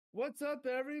What's up,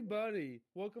 everybody?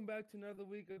 Welcome back to another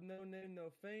week of No Name, No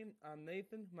Fame. I'm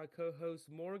Nathan, my co-host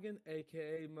Morgan,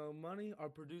 aka Mo Money, our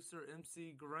producer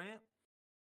MC Grant.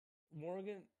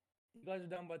 Morgan, you guys are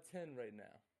down by 10 right now.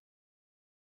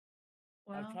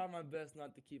 I've Well, tried my best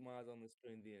not to keep my eyes on the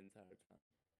screen the entire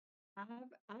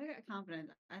time. I got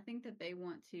confidence. I think that they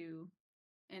want to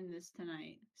end this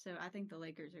tonight. So I think the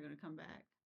Lakers are going to come back.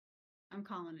 I'm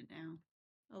calling it now.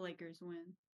 The Lakers win.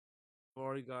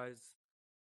 Sorry, guys.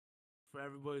 For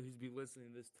everybody who's be listening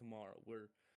to this tomorrow, we're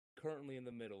currently in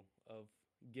the middle of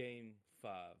Game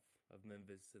 5 of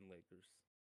Memphis and Lakers.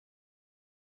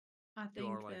 I To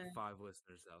our think that 5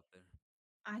 listeners out there.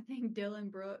 I think Dylan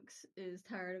Brooks is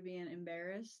tired of being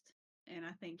embarrassed, and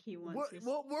I think he wants his.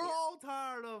 We're Yeah. all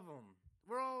tired of them.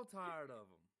 We're all tired of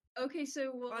them. Okay,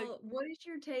 so Like, what is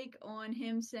your take on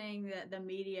him saying that the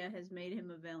media has made him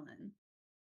a villain?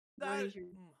 What that. is your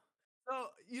So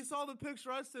you saw the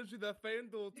picture I sent you that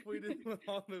FanDuel tweeted with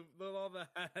all the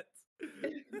hats.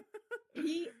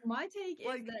 my take is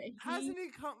Like, that he hasn't he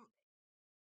come?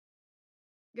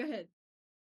 go ahead.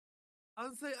 I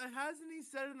would say, hasn't he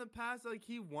said in the past like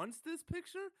he wants this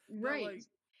picture? That Right. like,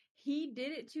 He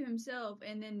did it to himself,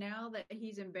 and then now that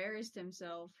he's embarrassed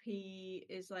himself, he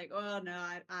is like, "Oh no,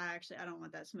 I don't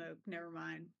want that smoke. Never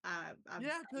mind. yeah, I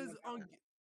don't want that."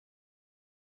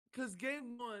 because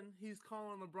game one he's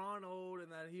calling LeBron old and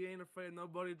that he ain't afraid of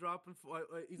nobody dropping.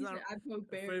 He's He said, not "I poke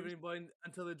afraid of bears." anybody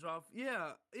until they drop.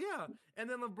 Yeah, yeah. And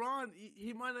then LeBron,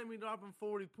 he might not be dropping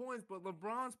 40 points, but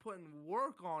LeBron's putting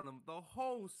work on him the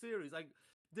whole series. Like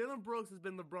Dylan Brooks has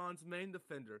been LeBron's main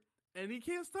defender, and he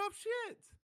can't stop shit.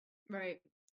 Right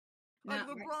Like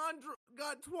now, LeBron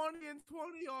got 20 and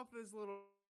 20 off his little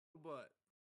butt.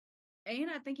 and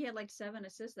I think he had like 7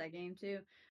 assists that game too.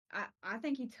 I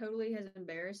think he totally has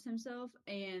embarrassed himself,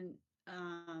 and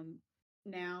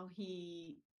now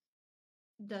he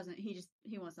doesn't. He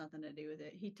wants nothing to do with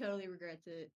it. He totally regrets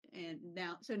it, and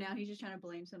now he's just trying to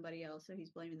blame somebody else. So he's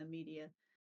blaming the media.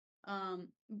 Um,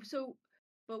 so,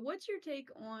 but what's your take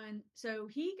on? So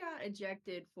he got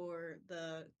ejected for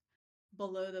the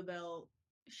below the belt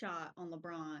shot on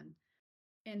LeBron,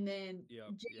 and then Yep,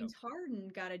 yep. James Harden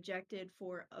got ejected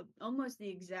for almost the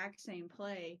exact same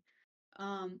play.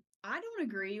 I don't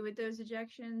agree with those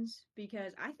ejections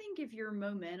because I think if your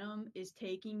momentum is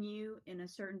taking you in a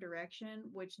certain direction,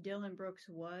 which Dylan Brooks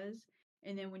was,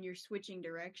 and then when you're switching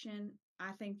direction,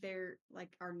 I think they're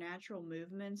like our natural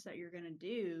movements that you're going to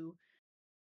do.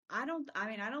 I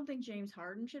don't think James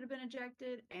Harden should have been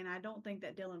ejected, and I don't think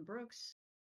that Dylan Brooks,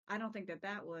 I don't think that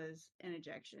that was an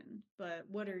ejection. But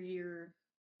what are your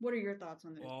thoughts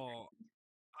on those Well,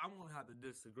 ejections? I'm gonna have to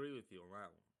disagree with you on that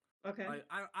one. Okay. Like,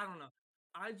 I don't know.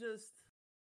 I just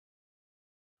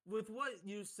with what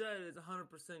you said is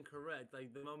 100% correct.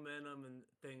 Like the momentum and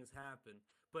things happen,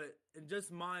 but in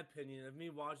just my opinion of me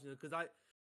watching it, because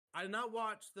I did not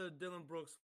watch the Dylan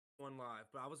Brooks one live,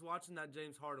 but I was watching that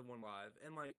James Harden one live,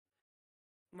 and like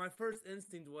my first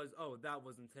instinct was, oh, that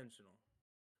was intentional.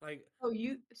 Like So I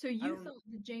you don't, thought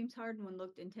the James Harden one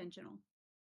looked intentional.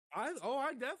 I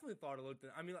definitely thought it looked.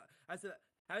 I mean, I said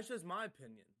that's just my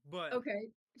opinion, but Okay.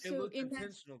 it So looked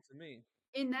intentional to me.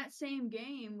 in that same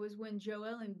game was when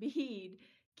Joel Embiid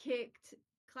kicked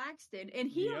Claxton, and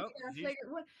he only Yep, got a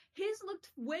flagrant one. His looked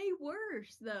way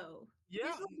worse though. His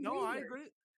yeah, looked no, way I worse. agree.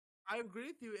 I agree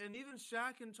with you, and even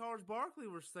Shaq and Charles Barkley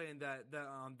were saying that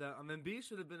Embiid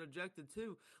should have been ejected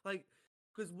too. Like,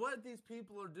 because what these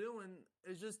people are doing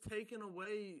is just taking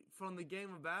away from the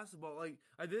game of basketball. Like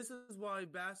this is why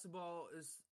basketball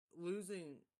is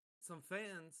losing some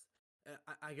fans.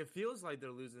 It feels like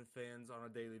they're losing fans on a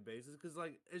daily basis because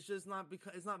like it's just not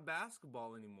because it's not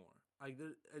basketball anymore. Like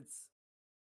it's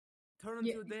turned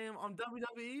Yeah. into a damn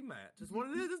WWE match. It's what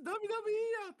it is. It's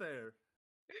WWE out there.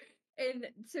 And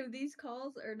so these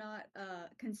calls are not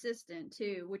consistent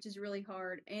too, which is really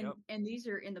hard. Yep. And these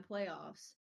are in the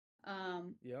playoffs.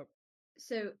 Um, Yep.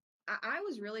 so I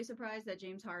was really surprised that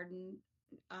James Harden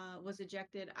was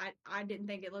ejected. I didn't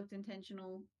think it looked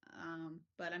intentional.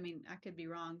 But I mean, I could be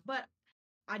wrong. But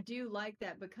I do like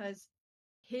that because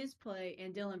his play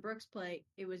and Dylan Brooks' play,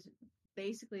 it was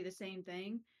basically the same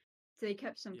thing. So they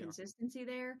kept some Yeah. consistency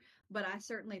there. But I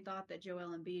certainly thought that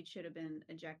Joel Embiid should have been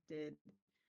ejected.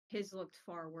 His looked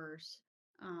far worse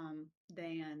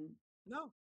than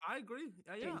No, I agree.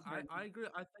 Yeah, James I Harden. agree.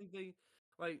 I think they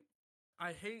like.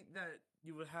 I hate that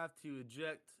you would have to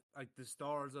eject like the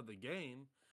stars of the game,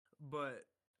 but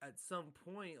at some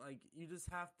point, like you just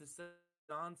have to say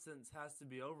nonsense has to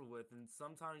be over with, and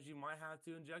sometimes you might have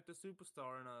to inject a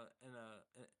superstar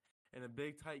in a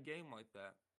big tight game like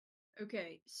that.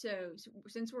 Okay, so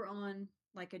since we're on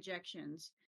like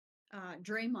ejections,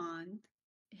 Draymond,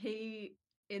 he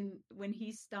when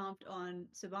he stomped on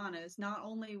Sabonis, not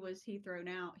only was he thrown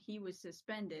out, he was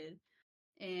suspended.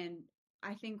 And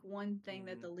I think one thing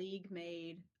that Mm-hmm. the league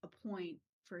made a point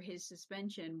for his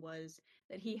suspension was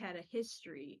that he had a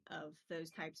history of those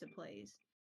types of plays.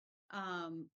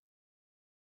 Um,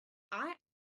 I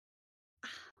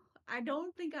I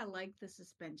don't think I like the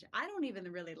suspension. I don't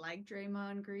even really like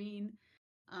Draymond Green.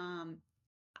 Um,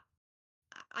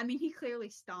 I mean, he clearly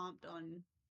stomped on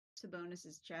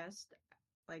Sabonis's chest,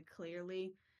 like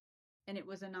clearly, and it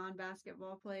was a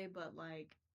non-basketball play. But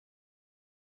like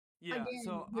Yeah. again,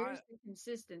 So where's the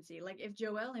consistency? Like if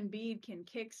Joel Embiid can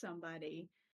kick somebody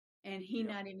and he yep.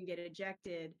 not even get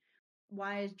ejected,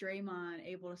 why is Draymond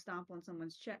able to stomp on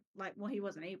someone's chest? Like, well, he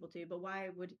wasn't able to, but why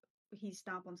would he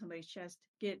stomp on somebody's chest,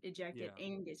 get ejected, Yeah.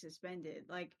 and get suspended?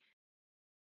 Like,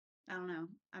 I don't know.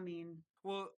 I mean,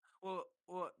 Well, well.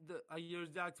 Your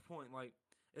exact point, like,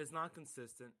 it's not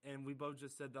consistent, and we both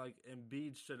just said that, like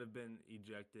Embiid should have been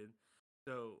ejected.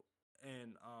 So,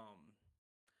 and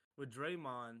with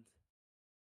Draymond,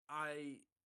 I,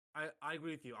 I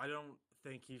agree with you. I don't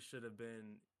think he should have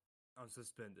been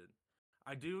unsuspended.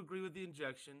 I do agree with the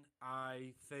injection.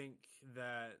 I think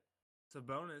that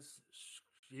Sabonis,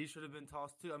 he should have been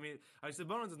tossed too. I mean,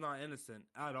 Sabonis is not innocent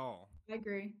at all. I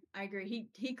agree. I agree.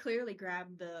 He clearly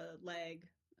grabbed the leg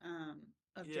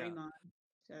of Yeah, Draymond.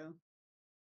 So,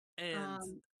 and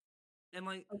um, and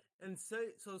like oh, and say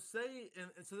and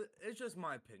so it's just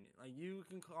my opinion. Like you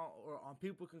can call or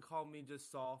people can call me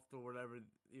just soft or whatever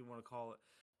you want to call it.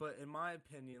 But in my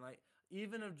opinion, like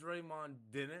even if Draymond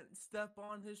didn't step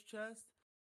on his chest,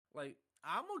 like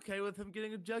I'm okay with him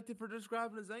getting ejected for just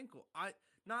grabbing his ankle. I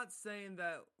not saying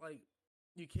that like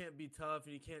you can't be tough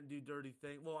and you can't do dirty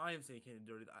things. Well, I am saying you can't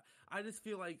do dirty. I just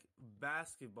feel like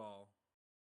basketball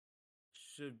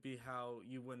should be how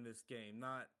you win this game.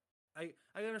 Not I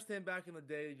understand back in the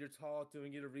day you're tall to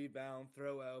and get a rebound,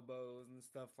 throw elbows and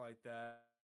stuff like that.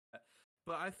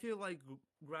 But I feel like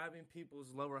grabbing people's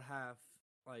lower half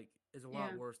like is a yeah.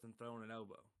 lot worse than throwing an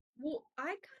elbow. Well,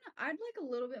 I'd like a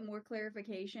little bit more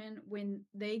clarification when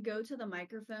they go to the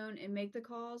microphone and make the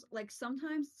calls. Like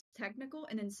sometimes it's technical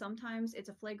and then sometimes it's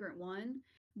a flagrant one,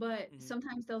 but Mm-hmm.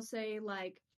 sometimes they'll say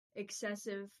like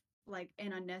excessive, like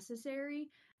and unnecessary.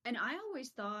 And I always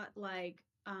thought like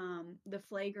the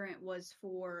flagrant was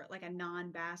for like a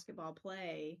non-basketball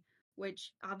play,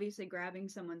 which obviously grabbing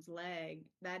someone's leg,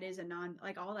 that is a non,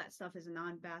 like all that stuff is a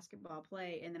non-basketball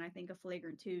play. And then I think a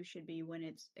flagrant two should be when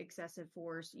it's excessive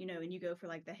force, and you go for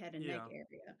like the head and neck Yeah.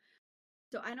 area.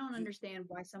 So I don't understand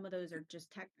why some of those are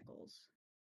just technicals.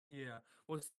 Yeah.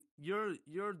 Well, you're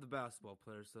the basketball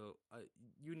player, so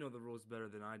you know the rules better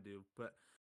than I do. But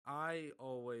I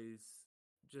always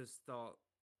just thought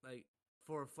like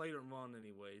for a flagrant one,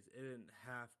 anyways, it didn't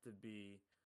have to be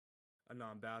a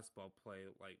non-basketball play.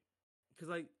 Like, because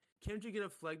like, can't you get a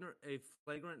flagrant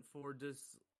for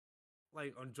just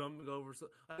like on jumping over? So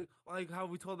like how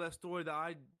we told that story that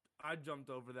I jumped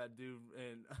over that dude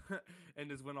and and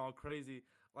just went all crazy.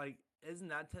 Like, isn't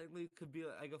that technically could be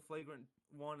like a flagrant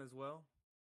one as well?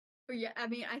 But yeah, I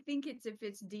mean, I think it's if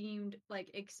it's deemed like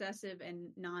excessive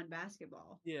and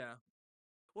non-basketball. Yeah.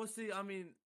 Well, see, I mean,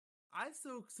 I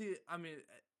still see. I mean,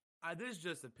 this is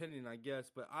just opinion, I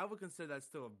guess, but I would consider that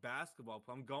still a basketball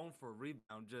play. I'm going for a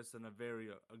rebound, just in a very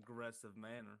aggressive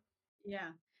manner. Yeah.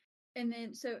 And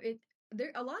then so it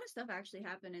there a lot of stuff actually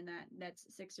happened in that Nets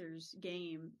Sixers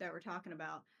game that we're talking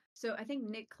about. So I think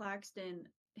Nick Claxton,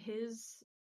 his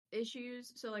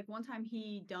issues. So like one time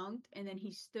he dunked and then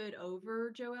he stood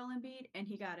over Joel Embiid and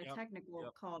he got a Yep. technical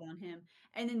Yep. called on him.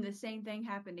 And then the same thing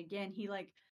happened again. He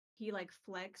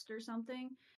flexed or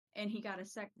something and he got a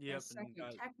Yep. And second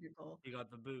technical. he got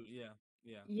the boot. Yeah.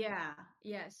 Yeah. Yeah,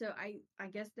 yeah. So I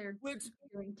guess they're Which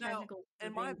doing now, technicals for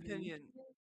in my things. opinion,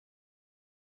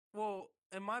 well,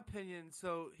 in my opinion,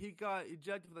 so he got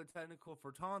ejected for the technical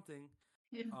for taunting,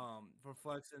 Yeah. for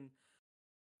flexing.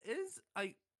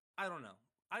 I don't know.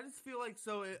 I just feel like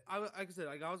like I said,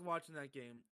 like I was watching that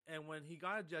game, and when he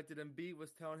got ejected and B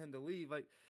was telling him to leave, like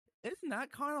isn't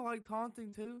that kind of like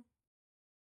taunting too?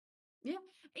 Yeah,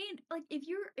 and like if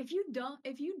you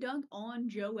dunk on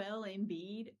Joel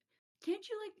Embiid, can't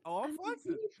you like Oh, I'll I mean flex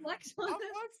can it. you flex on I'll him?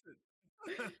 flex it.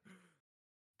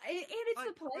 And it's the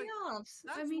like playoffs.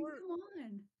 I that's mean, where come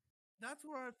on. that's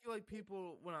where I feel like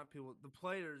people, well, not people, the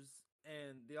players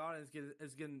and the audience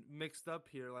is getting mixed up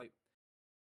here. Like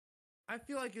I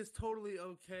feel like it's totally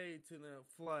okay to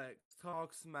flex,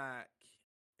 talk smack,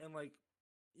 and like,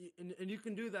 and you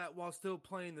can do that while still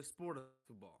playing the sport of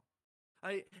basketball.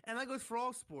 And that goes for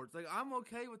all sports. Like I'm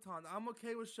okay with taunt. I'm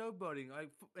okay with showboating.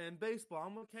 Like in baseball,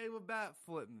 I'm okay with bat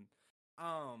flipping.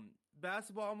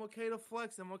 Basketball, I'm okay to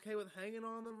flex. I'm okay with hanging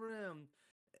on the rim.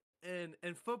 And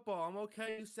in football, I'm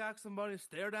okay to sack somebody,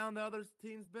 stare down the other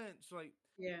team's bench. Like,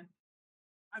 Yeah.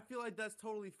 I feel like that's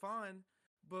totally fine,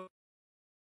 but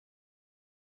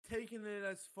taking it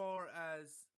as far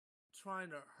as trying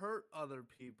to hurt other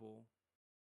people,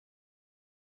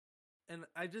 and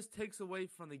it just takes away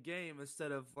from the game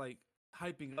instead of like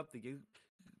hyping up the game.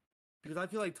 Because I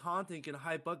feel like taunting can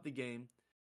hype up the game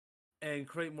and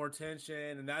create more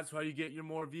tension, and that's why you get your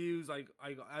more views. Like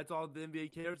that's all the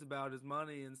NBA cares about is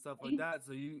money and stuff like that.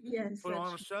 So you Yes, put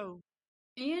on that's a show.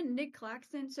 and Nick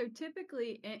Claxton. So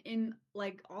typically, in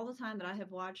like all the time that I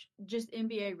have watched just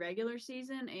NBA regular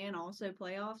season and also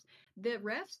playoffs, the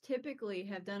refs typically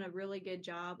have done a really good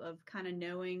job of kind of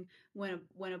knowing when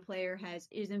a player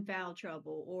is in foul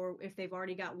trouble or if they've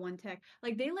already got one tech.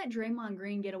 Like they let Draymond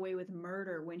Green get away with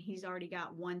murder when he's already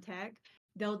got one tech.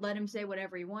 They'll let him say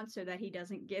whatever he wants so that he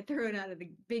doesn't get thrown out of the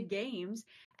big games.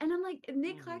 And I'm like,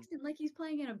 Nick Mm-hmm. Claxton, like he's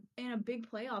playing in a big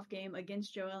playoff game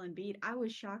against Joel Embiid. I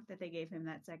was shocked that they gave him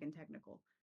that second technical.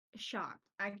 Shocked.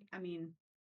 I mean,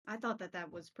 I thought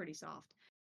that was pretty soft.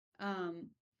 Um,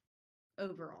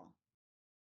 overall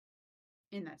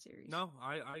in that series. No,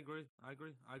 I agree. I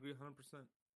agree. I agree 100%.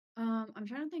 I'm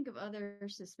trying to think of other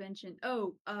suspension.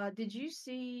 Oh, did you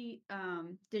see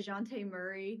DeJounte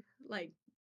Murray like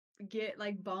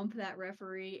bump that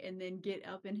referee and then get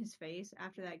up in his face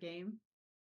after that game?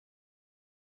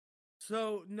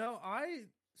 So no,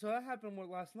 so that happened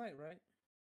last night, right?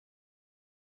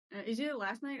 Is it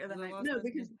last night or the Was it night? last No, night's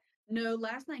because game? no,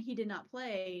 last night he did not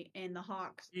play, and the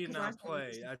Hawks He did because not last night was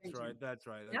the play. That's suspension. right. That's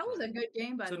right. That That's was right. a good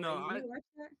game, by So the way. no, Did you watch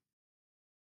that?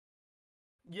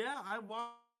 I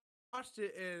watched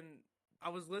it, and I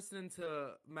was listening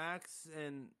to Max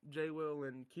and Jay Will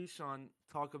and Keyshawn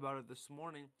talk about it this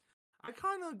morning. I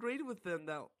kind of agreed with them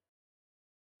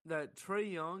that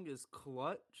Trae Young is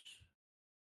clutch,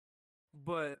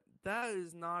 but that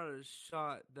is not a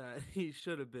shot that he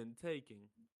should have been taking.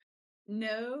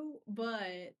 No,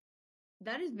 but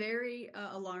that is very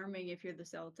alarming if you're the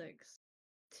Celtics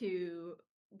to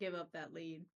give up that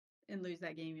lead and lose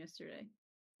that game yesterday.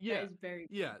 That Yeah, is very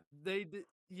yeah, big. they did.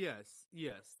 Yes.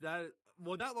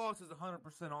 That loss is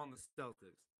 100% on the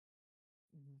Celtics.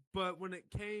 But when it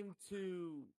came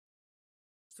to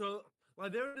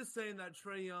like they were just saying that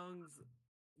Trae Young's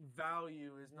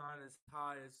value is not as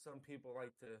high as some people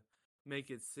like to make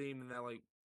it seem, and that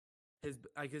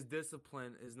his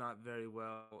discipline is not very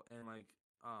well, and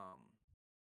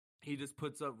he just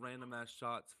puts up random ass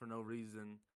shots for no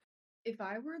reason. If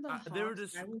I were the They were Hawks,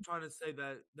 just trying to say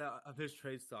that his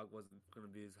trade stock wasn't going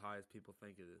to be as high as people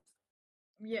think it is.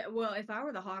 yeah, well, if I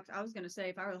were the Hawks, I was going to say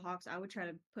if I were the Hawks, I would try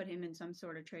to put him in some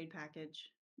sort of trade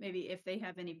package. Maybe if they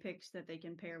have any picks that they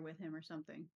can pair with him or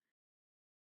something.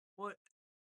 What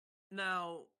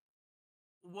now?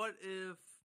 What if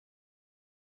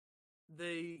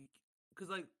they? Because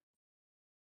like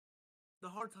the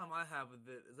hard time I have with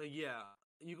it is like, yeah,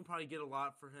 you can probably get a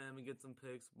lot for him and get some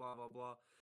picks, blah blah blah,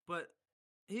 but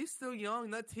he's still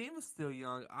young. That team is still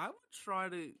young. I would try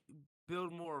to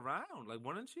build more around. Like,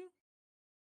 wouldn't you?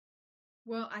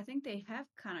 Well, I think they have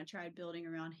kind of tried building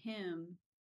around him,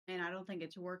 and I don't think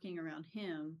it's working around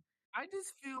him. I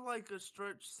just feel like a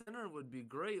stretch center would be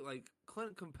great. Like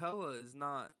Clint Capella is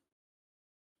not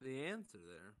the answer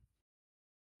there.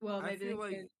 Well, I maybe feel they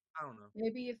like could. I don't know.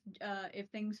 Maybe if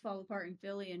things fall apart in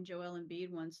Philly and Joel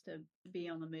Embiid wants to be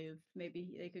on the move, maybe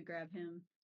they could grab him.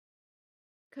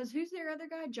 Because who's their other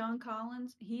guy? John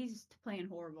Collins. He's playing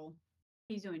horrible.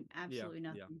 He's doing Yeah, absolutely yeah.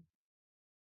 nothing.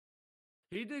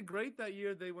 He did great that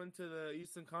year. They went to the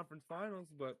Eastern Conference Finals,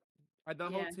 but that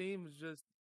whole Yeah, team was just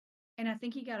and I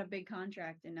think he got a big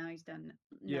contract, and now he's done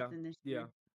yeah, nothing this yeah, year.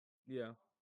 yeah.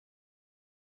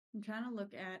 I'm trying to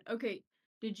look at. Okay,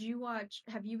 did you watch?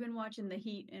 Have you been watching the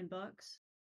Heat and Bucks?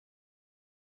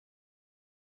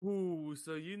 Ooh,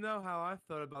 so you know how I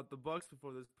felt about the Bucks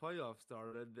before this playoff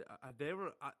started. They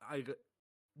were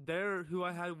they're who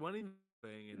I had winning the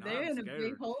thing, and They're I'm in a big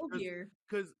scared hole because here.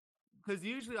 because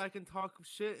usually I can talk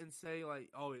shit and say like,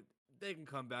 oh, they can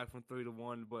come back from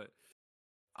 3-1, but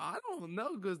I don't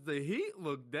know because the Heat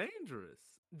look dangerous.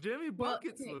 Jimmy Well,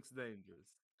 Buckets okay, looks dangerous.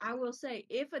 I will say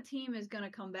if a team is going to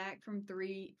come back from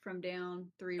down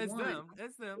three It's one, them.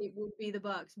 It's them. it would be the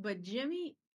Bucks. But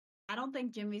Jimmy, I don't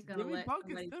think Jimmy's going to Jimmy let Buckets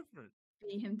somebody different.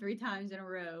 beat him 3 times in a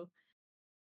row.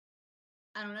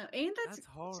 I don't know. And that's That's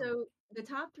hard. so the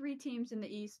top three teams in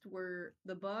the East were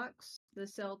the Bucks, the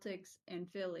Celtics, and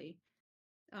Philly.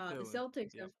 The Philly.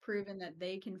 Celtics Yep. have proven that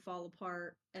they can fall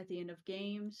apart at the end of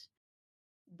games.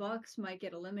 Bucks might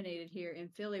get eliminated here. In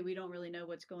Philly, we don't really know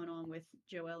what's going on with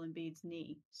Joel Embiid's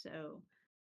knee. So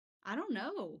I don't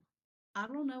know. I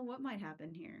don't know what might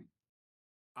happen here.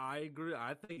 I agree.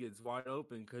 I think it's wide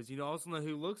open because also know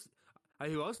who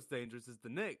else is dangerous is the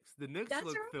Knicks. The Knicks That's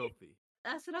look right. filthy.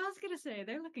 That's what I was gonna say.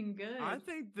 They're looking I good.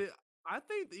 think the I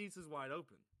think the East is wide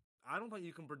open. I don't think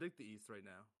you can predict the East right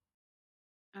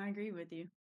now I agree with you.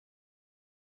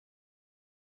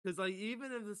 because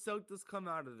even if the Celtics come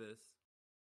out of this,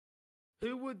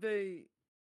 who would they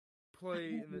I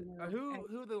play? don't know.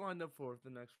 Who would they line up for the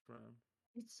next round?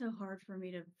 It's so hard for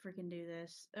me to freaking do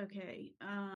this. Okay.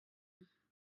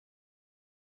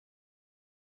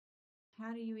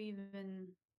 How do you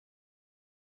even?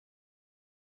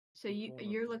 So I'm pulling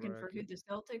up you're the looking for who bracket. the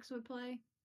Celtics would play?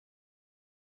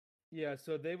 Yeah,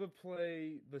 so they would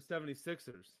play the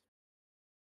 76ers.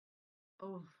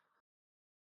 Oh,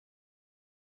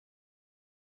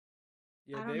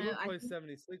 Yeah, I don't they know. would I play think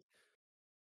 76.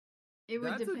 it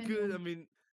would That's a depend good. on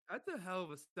That's a hell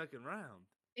of a second round.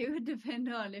 it would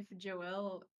depend on if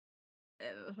Joel.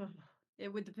 Uh, it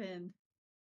would depend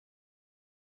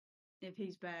if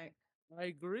he's back. I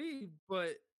agree,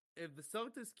 but if the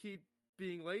Celtics keep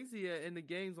being lazy in the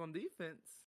games on defense,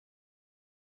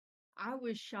 I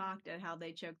was shocked at how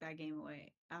they choked that game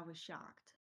away. I was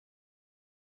shocked.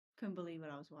 Couldn't believe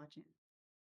what I was watching.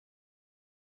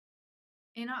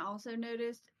 And I also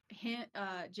noticed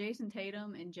Jason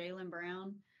Tatum and Jaylen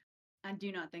Brown. I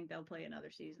do not think they'll play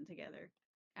another season together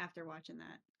after watching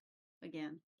that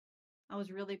again. I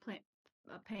was really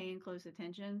paying close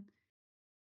attention.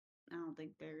 I don't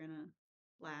think they're gonna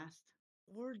last.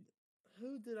 or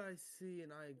who did I see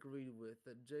and I agreed with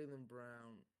that Jaylen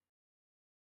Brown?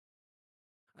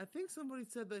 I think somebody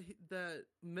said that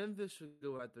Memphis should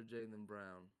go after Jaylen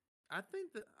Brown. I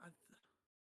think that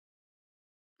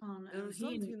Oh it no, was some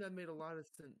team that made a lot of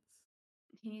sense.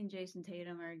 he and Jason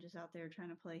Tatum are just out there trying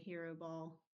to play hero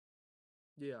ball.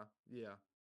 Yeah, yeah.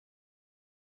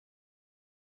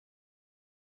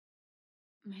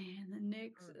 Man, the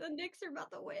Knicks are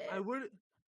about to I win. would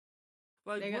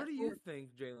like. They Where got do you four. think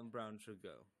Jaylen Brown should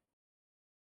go?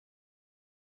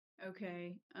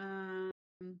 Okay.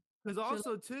 Because So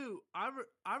also too, I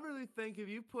really think if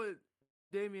you put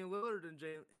Damian Lillard and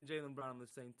Jaylen Brown on the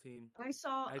same team, I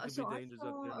saw I could be so I dangerous up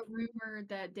saw there. a rumor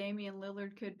that Damian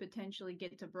Lillard could potentially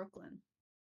get to Brooklyn.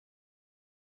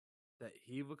 That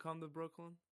he would come to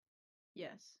Brooklyn.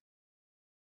 Yes.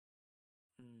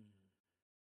 Hmm.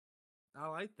 I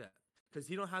like that because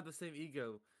he don't have the same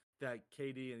ego that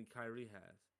KD and Kyrie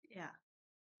has. Yeah.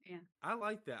 Yeah. I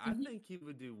like that. I And he think he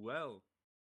would do well.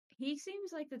 he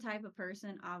seems like the type of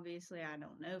person, obviously I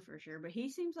don't know for sure, but he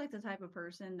seems like the type of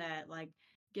person that like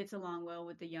gets along well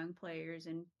with the young players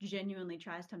and genuinely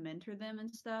tries to mentor them and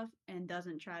stuff and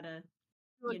doesn't try to,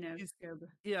 I feel like he's go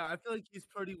yeah, I feel like he's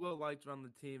pretty well liked around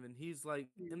the team, and he's like,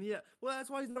 yeah, and yeah, well, that's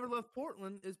why he's never left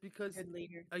Portland is because good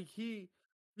leader. like he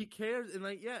cares and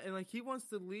like yeah, and like he wants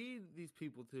to lead these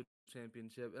people to a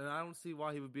championship, and I don't see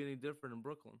why he would be any different in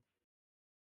Brooklyn.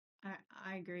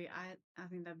 I agree. I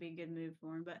think that'd be a good move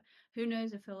for him, but who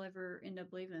knows if he'll ever end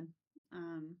up leaving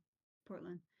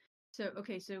Portland. So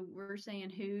okay, so we're saying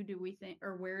who do we think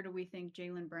or where do we think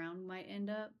Jaylen Brown might end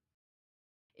up?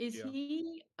 Is Yeah.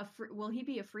 he will he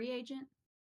be a free agent?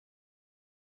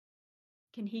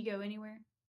 Can he go anywhere?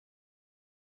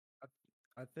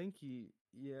 I think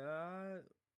yeah,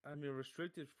 I mean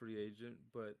restricted free agent,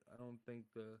 but I don't think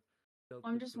the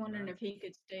I'm Celtics just would wondering match. if he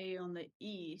could stay on the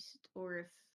East or if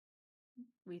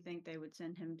we think they would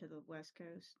send him to the West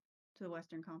Coast, to the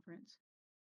Western Conference.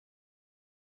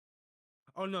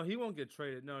 Oh no, he won't get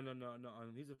traded. No, no, no, no.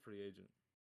 He's a free agent.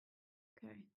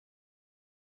 Okay.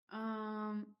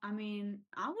 I mean,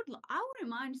 I wouldn't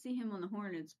mind to see him on the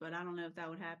Hornets, but I don't know if that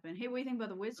would happen. Hey, what do you think about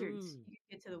the Wizards? Ooh, You could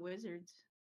get to the Wizards.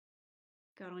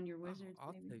 Got on your oh, Wizards,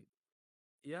 I'll maybe. take.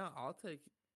 Yeah, I'll take.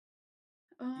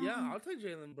 Yeah, Um, I'll take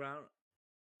Jaylen Brown.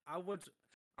 I would.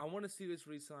 I want to see this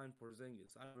re-sign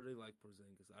Porzingis. I really like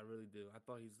Porzingis. I really do. I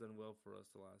thought he's done well for us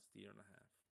the last year and a half.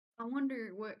 I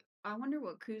wonder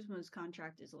what Kuzma's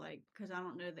contract is like because I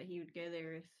don't know that he would go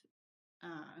there if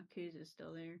Kuz is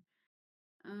still there.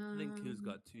 I think Kuz Um,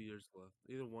 got 2 years left,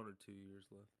 either 1 or 2 years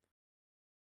left.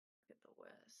 Look at the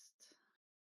West.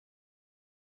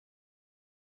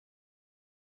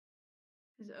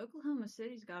 Because Oklahoma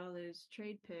City's got all those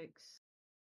trade picks.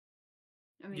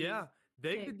 I mean, Yeah,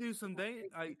 they could picks, do some not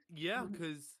things. trade picks. Yeah,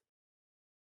 because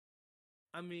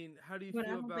I mean, how do you But I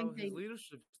feel don't think about his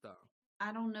leadership style?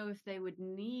 I don't know if they would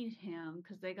need him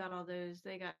because they got all those.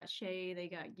 They got Shea, they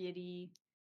got Giddy,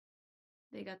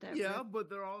 they got that Yeah, rip. but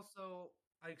they're also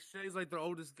like Shea's like their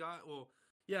oldest guy. Well,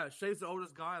 yeah, Shea's the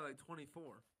oldest guy, like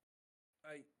 24.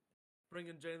 Like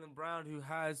bringing Jaylen Brown, who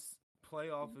has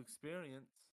playoff experience.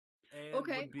 and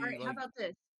Okay, would all be right. How like about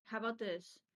this? How about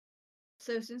this?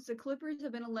 So since the Clippers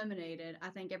have been eliminated, I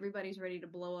think everybody's ready to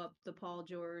blow up the Paul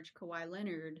George, Kawhi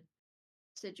Leonard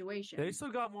they situation.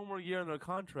 still got one more year in their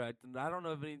contract, and I don't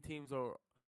know if any teams are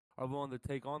willing to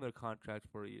take on their contract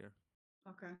for a year.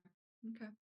 Okay.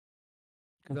 Okay.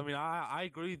 Because I mean, I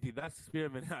agree with you. That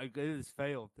experiment it has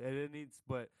failed, and it needs.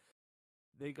 But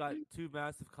they got two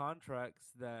massive contracts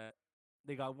that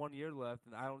they got 1 year left,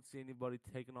 and I don't see anybody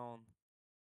taking on.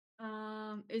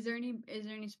 Is there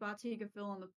any spots he could fill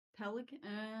on the Pelican?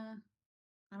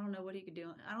 I don't know what he could do.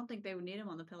 I don't think they would need him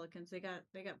on the Pelicans. They got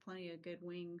plenty of good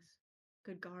wings,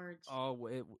 good guards. Oh,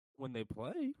 when they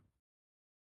play,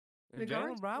 The and Jalen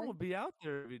guards Brown play. will be out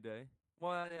there every day.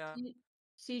 Well, yeah. Well,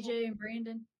 CJ and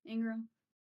Brandon Ingram.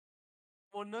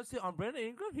 well, no, see, on Brandon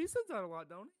Ingram, he sends out a lot,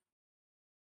 don't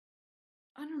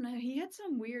I don't know. He had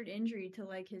some weird injury to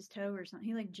like his toe or something.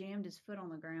 He like jammed his foot on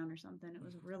the ground or something. It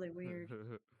was really he? weird.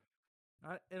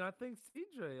 And I think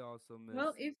CJ also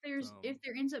Well, missed if some.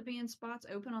 there ends up being spots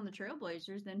open on the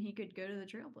Trailblazers, then he could go to the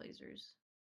Trailblazers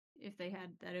if they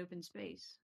had that open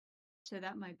space. So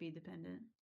that might be dependent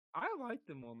I like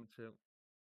them on the trip.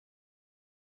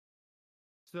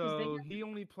 because they So got he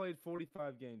only played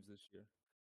 45 games this year.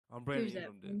 Brandon who's that?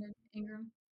 Ingram did. Brandon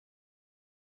Ingram.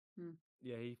 Hmm.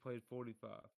 Yeah, he played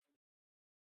 45.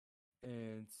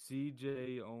 And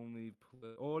CJ only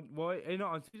played. Oh, well, no,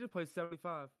 CJ played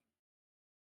 75.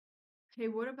 Hey,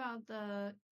 what about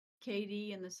the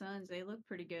KD and the Suns? They look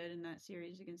pretty good in that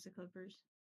series against the Clippers.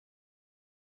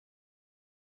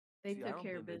 They See, I took don't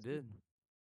care of think they business, did.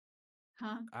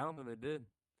 huh? I don't think they did.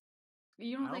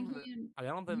 You don't I don't think think. he and I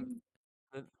don't think. you?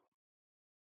 That,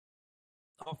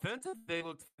 offensive, they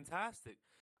looked fantastic,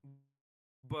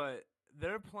 but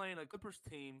they're playing a Clippers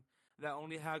team that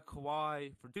only had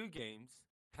Kawhi for 2 games,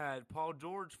 had Paul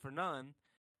George for none,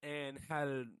 and had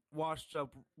a washed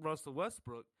up Russell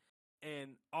Westbrook,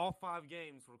 and all 5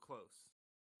 games were close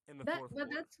in the That fourth but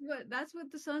quarter. that's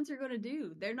what the Suns are going to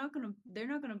do. They're not going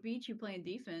to beat you playing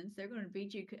defense. They're going to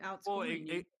beat you Well, outscoring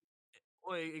you.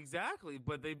 exactly,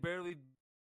 but they barely,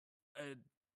 uh,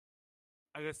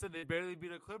 like I said, they barely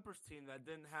beat a Clippers team that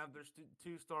didn't have their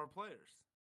 2 star players.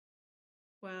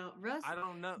 Well, I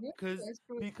don't know Russell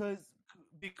Westbrook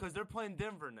because they're playing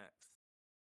Denver next.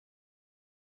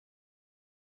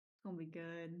 gonna be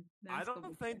good. I That's gonna be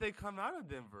don't think good. they come out of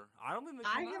Denver. I don't think they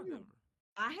I come out of haven't Denver.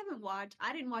 I haven't watched.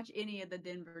 I didn't watch any of the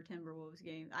Denver Timberwolves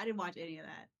games. I didn't watch any of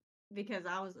that because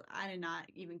I did not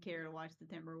even care to watch the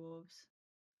Timberwolves.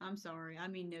 I'm sorry. I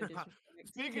mean no disrespect to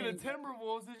Speaking of anybody.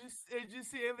 Timberwolves, did you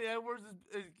see Anthony Edwards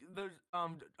there's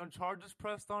on charges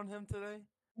pressed on him today?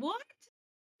 What?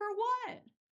 For what?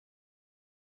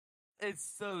 It's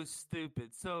so stupid.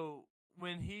 So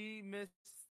when he missed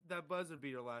that buzzer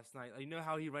beater last night, you know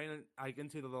how he ran like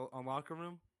into the locker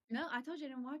room? No, I told you I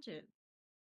didn't watch it.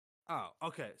 Oh,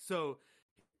 okay. So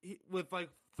with like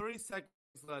 3 seconds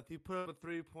left, he put up a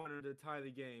 3-pointer to tie the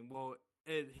game. Well,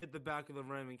 it hit the back of the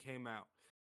rim and came out,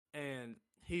 and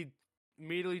he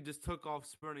immediately just took off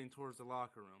sprinting towards the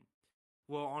locker room.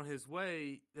 Well, on his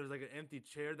way, there was like an empty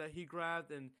chair that he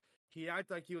grabbed, and he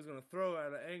acted like he was gonna throw it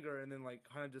out of anger, and then like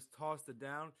kind of just tossed it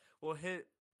down. Well, hit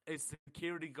a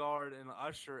security guard and an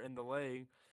usher in the leg,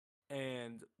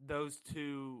 and those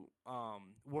two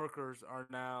workers are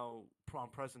now on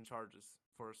pressing charges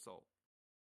for assault.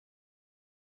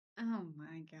 Oh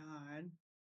my god.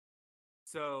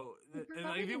 So, He and like,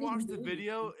 probably if you didn't even watch do the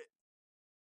video,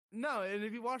 anything. no, and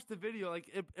if you watch the video, like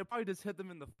it probably just hit them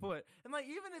in the foot, and like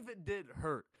even if it did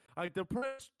hurt, like the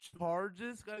press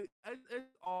charges, like, it's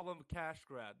all a cash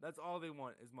grab. That's all they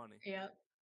want is money, Yep.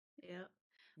 Yep.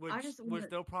 I which just want which to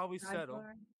they'll probably settle.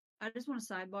 sidebar. I just want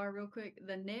to sidebar real quick.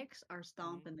 The Knicks are Mm-hmm.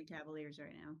 stomping the Cavaliers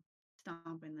right now.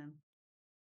 Stomping them.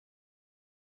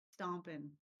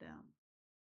 Stomping them.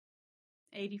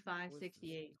 What's this?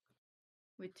 85-68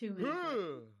 with 2 minutes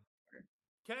left.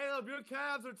 Caleb, your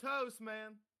Cavs are toast,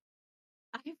 man.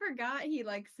 I forgot he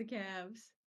likes the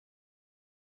Cavs.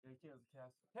 Yeah,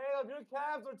 Caleb, your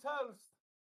Cavs are toast.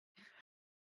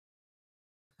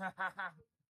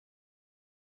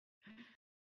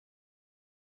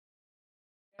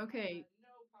 Okay.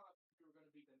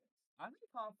 I think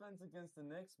confidence against the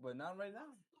Knicks, but not right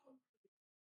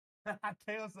now.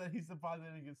 Caleb said he's surprised they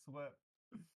didn't get swept.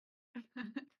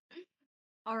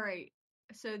 All right.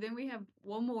 So then we have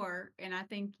one more, and I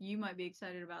think you might be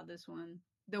excited about this one.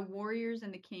 The Warriors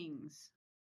and the Kings.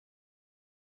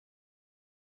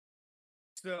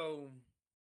 So,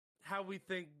 how we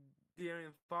think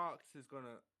De'Aaron Fox is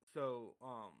gonna? So,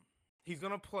 he's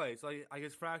gonna play. So, like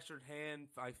his fractured hand,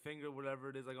 finger, whatever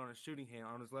it is, like on his shooting hand,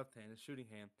 on his left hand, his shooting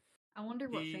hand. I wonder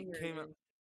what He finger it came out. is.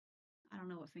 I don't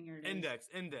know what finger it is. Index.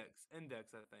 I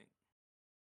think.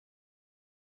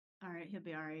 All right, he'll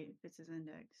be all right if it's his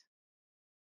index.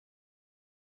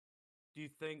 Do you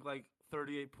think like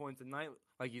 38 points a night,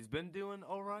 like he's been doing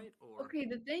all right, or Okay,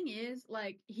 the thing is,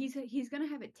 like he's gonna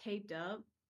have it taped up,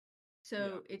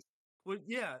 so it's well,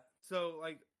 yeah. So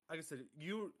like I said,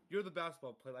 you're the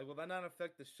basketball player. Like, will that not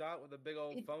affect the shot with a big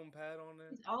old it, foam pad on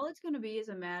it? all it's gonna be is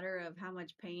a matter of how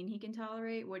much pain he can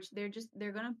tolerate, which they're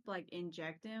gonna like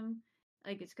inject him.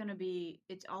 Like it's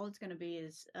all it's gonna be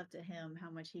is up to him how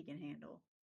much he can handle.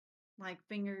 Like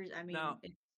fingers, I mean, Now,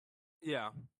 yeah,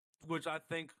 which I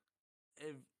think,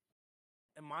 if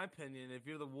in my opinion, if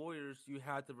you're the Warriors, you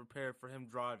have to prepare for him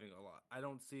driving a lot. I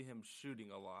don't see him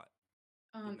shooting a lot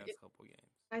the it, next couple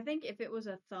games. I think if it was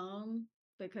a thumb,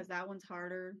 because that one's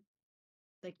harder.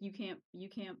 Like you can't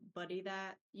buddy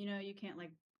that, you can't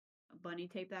like bunny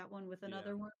tape that one with Yeah,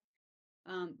 another one.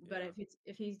 But yeah.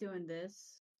 if he's doing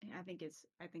this, I think it's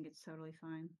totally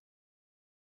fine.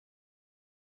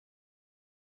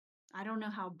 I don't know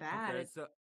how bad Okay, it's so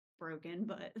broken,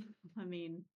 but I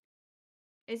mean,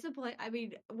 it's a play. I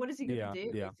mean, what is he gonna yeah,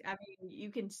 do? yeah, I mean, you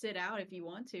can sit out if you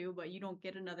want to, but you don't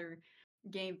get another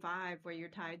game 5 where you're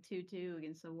tied 2-2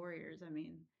 against the Warriors. I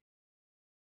mean,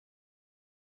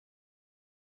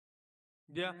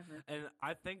 yeah. whatever. And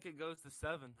I think it goes to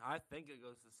 7. I think it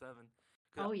goes to 7.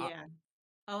 'Cause Oh yeah.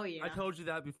 Oh I yeah. told you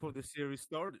that before the series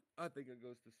started. I think it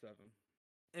goes to 7.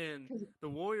 And 'Cause the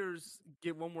Warriors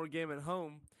get one more game at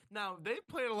home. Now, they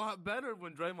played a lot better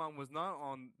when Draymond was not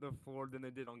on the floor than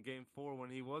they did on game 4 when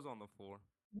he was on the floor.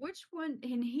 which one?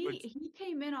 And he Which he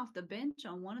came in off the bench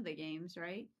on one of the games,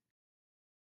 right?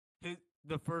 his,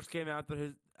 the first game after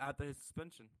his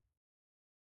suspension,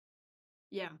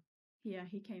 Yeah. Yeah,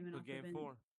 he came in so off the game bench.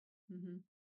 4. hmm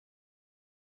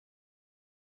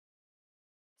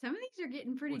Some of these are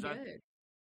getting pretty Which good.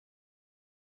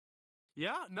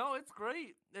 yeah, no, it's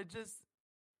great. It just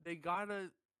they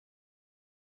gotta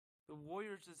the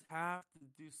Warriors just have to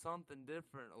do something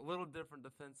different, a little different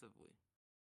defensively.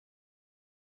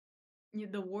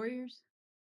 The Warriors?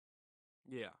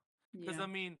 Yeah. Because, Yeah. I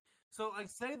mean, so, like,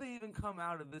 say they even come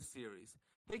out of this series.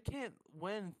 They can't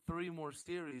win 3 more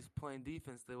series playing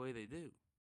defense the way they do.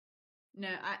 No,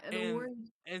 the And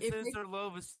Warriors, and if since they their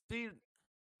lowest seed,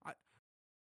 I,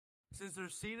 since their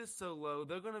seed is so low,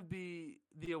 they're going to be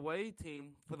the away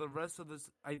team for the rest of the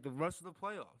rest of the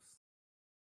playoffs.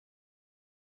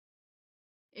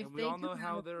 if And we they all come know out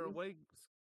how of their this, away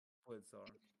splits are,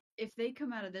 if they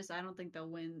come out of this, I don't think they'll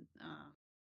win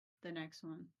the next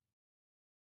one.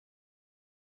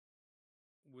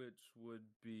 which would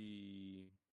be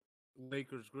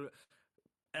Lakers.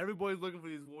 Everybody's looking for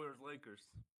these Warriors Lakers.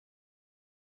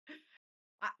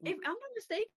 If I'm not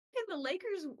mistaken, the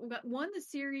Lakers won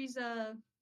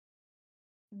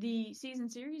the season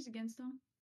series against them.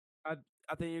 I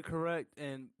I think you're correct,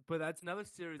 but that's another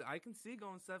series I can see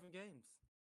going 7 games.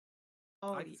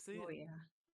 Oh, I can see oh it.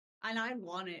 yeah. And I'd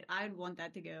want it. I'd want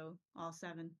that to go all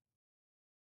 7.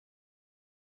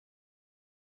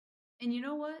 And you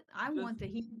know what? I Just want the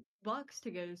Heat Bucks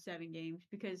to go 7 games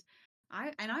because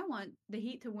I want the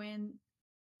Heat to win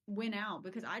out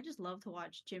because I just love to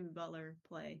watch Jimmy Butler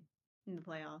play in the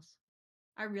playoffs.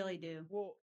 I really do.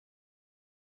 well,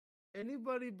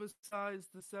 anybody besides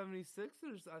the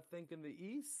 76ers, I think in the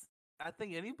East, I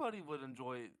think anybody would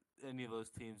enjoy any of those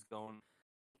teams going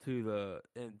into the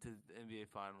NBA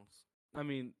Finals. I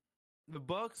mean, the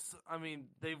Bucks. I mean,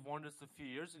 they've won this a few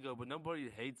years ago, but nobody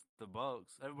hates the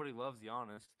Bucks. Everybody loves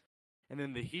Giannis, and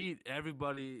then the Heat.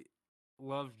 Everybody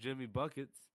loves Jimmy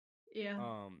buckets.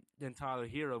 Yeah. Than Tyler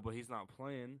Hero, but he's not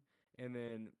playing. And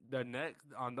then the next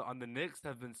on the Knicks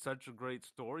have been such a great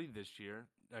story this year.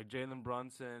 Jalen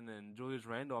Brunson and Julius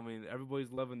Randle. I mean,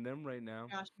 everybody's loving them right now.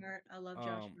 Josh Hart. I love Josh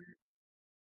Um, Hart.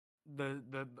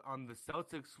 the on the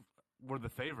Celtics were the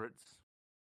favorites,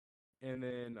 and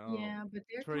then Yeah, but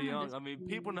they're Trae kind of Young. I mean,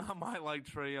 people disappointing. now might like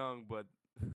Trae Young, but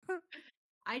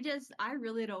I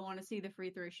really don't want to see the free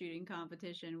throw shooting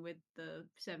competition with the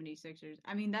 76ers.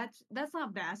 I mean, that's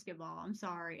not basketball. I'm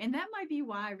sorry. And that might be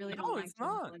why I really don't no, like it's Joel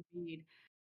not. Embiid.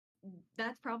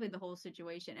 That's probably the whole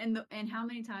situation. And how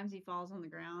many times he falls on the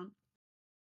ground.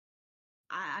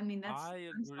 I mean, I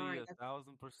I'm agree sorry. 1,000%.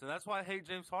 That's why I hate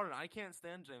James Harden. I can't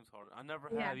stand James Harden. I never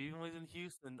Yeah. have. Even when he's in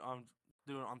Houston,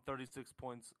 doing on 36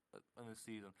 points in the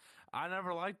season. I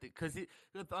never liked it because he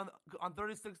on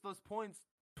 36 of those points,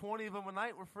 20 of them a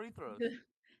night were free throws.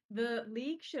 The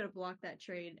league should have blocked that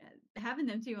trade. Having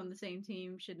them two on the same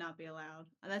team should not be allowed.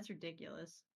 That's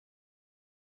ridiculous.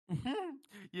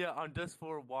 Yeah, on just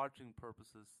for watching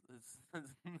purposes. It's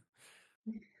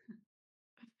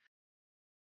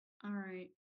All right.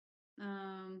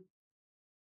 Um,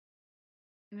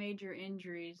 major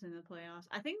injuries in the playoffs.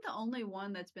 I think the only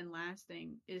one that's been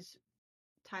lasting is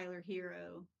Tyler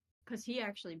Hero, because he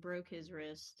actually broke his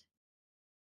wrist.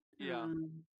 Yeah. Um,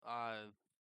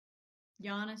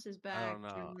 Giannis is I back. don't know.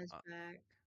 Draymond's back.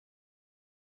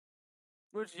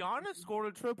 Which Giannis scored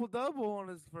a triple-double on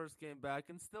his first game back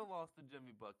and still lost to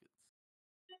Jimmy Buckets.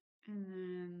 And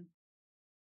then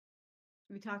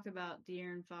we talked about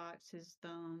De'Aaron Fox, his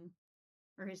thumb,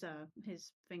 or his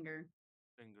finger.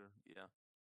 Finger, yeah.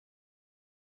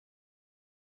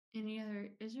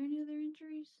 Is there any other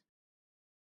injuries?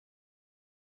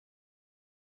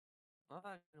 Not that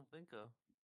I can think of.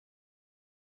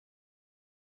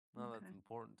 No, Okay. that's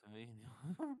important to me.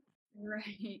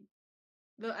 Right.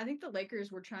 I think the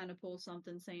Lakers were trying to pull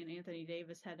something saying Anthony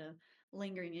Davis had a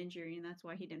lingering injury and that's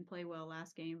why he didn't play well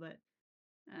last game, but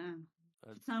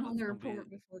it's not on the report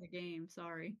before the game.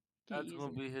 Sorry. Can't That's use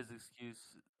gonna it. be his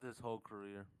excuse this whole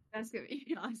career. That's gonna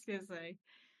be I was gonna say.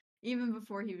 Even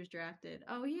before he was drafted.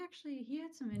 Oh, he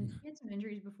had some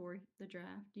injuries before the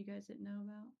draft. You guys didn't know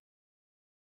about?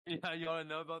 Yeah, you want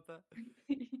to know about that?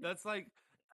 That's like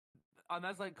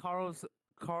Carlos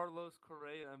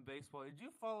Correa in baseball. Did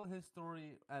you follow his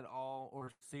story at all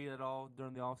or see it at all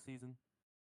during the offseason?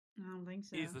 I don't think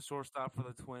so. He's the shortstop for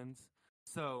the Twins.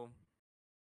 So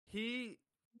he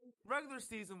regular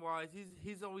season wise,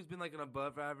 he's always been like an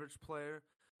above average player.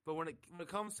 But when it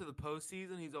comes to the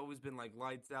postseason, he's always been like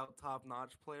lights out, top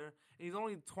notch player. And he's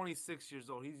only 26 years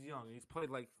old. He's young. He's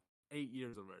played like 8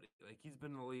 years already. Like he's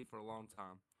been in the league for a long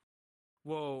time.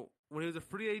 Well, when he was a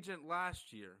free agent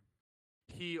last year,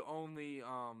 he only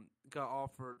got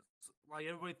offered. Like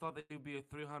everybody thought that he'd be a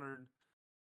 $300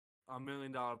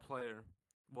 million player.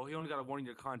 Well, he only got a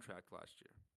 1-year contract last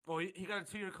year. Well, he got a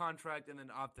 2-year contract and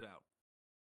then opted out.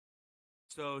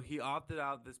 So he opted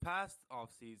out this past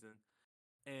offseason,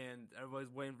 and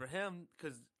everybody's waiting for him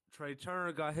because Trey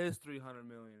Turner got his $300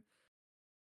 million.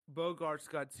 Bogarts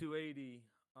got $280,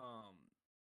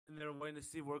 and they're waiting to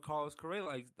see where Carlos Correa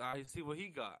I see what he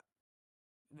got.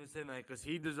 And they're saying that because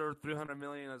he deserved $300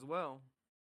 million as well.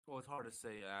 Well, it's hard to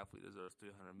say an athlete deserves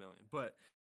 $300 million, but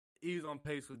he's on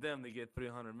pace with them to get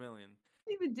 $300 million. What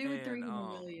do you even do with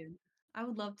 $300 million? I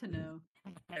would love to know.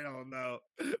 I don't know.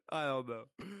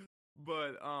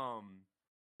 But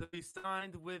so he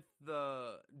signed with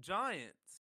the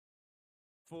Giants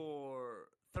for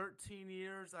 13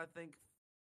 years, I think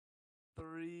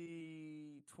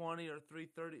 320 or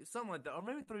 330, something like that, or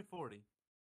maybe 340.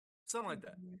 Something like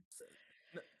that.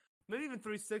 Maybe even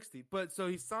 360. But so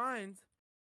he signed,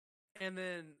 and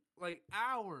then like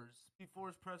hours before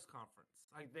his press conference,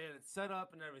 like they had it set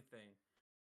up and everything,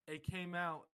 it came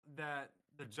out that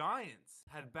the Giants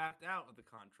had backed out of the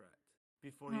contract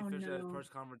before he finished his press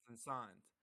conference and signed.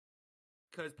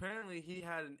 Because apparently he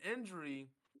had an injury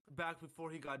back before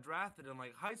he got drafted in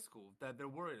like high school that they're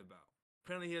worried about.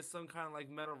 Apparently he has some kind of like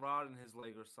metal rod in his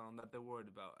leg or something that they're worried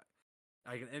about.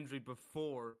 Like an injury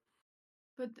before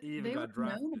he even got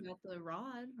drafted. They would know about the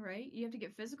rod, right? You have to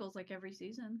get physicals like every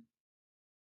season.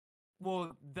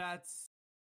 Well, that's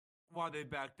why they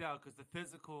backed out, because the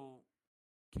physical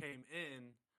came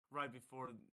in right before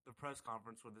the press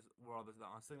conference where all the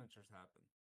signatures happened.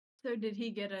 So did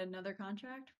he get another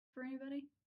contract for anybody?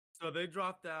 So they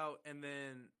dropped out, and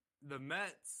then the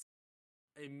Mets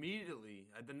immediately,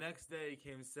 the next day,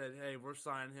 came and said, "Hey, we're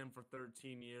signing him for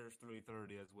 13 years,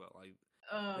 330 as well." Like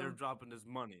they're dropping his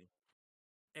money,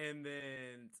 and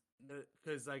then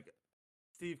because like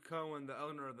Steve Cohen, the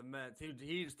owner of the Mets,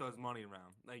 he just throws money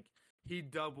around. Like he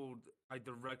doubled like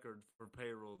the record for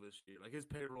payroll this year. Like his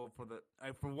payroll for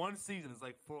one season is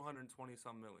like 420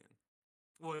 some million.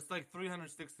 Well, it's like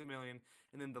 360 million,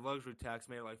 and then the luxury tax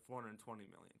made it like 420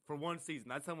 million for one season.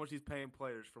 That's how much he's paying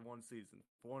players for one season,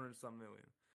 400 some million.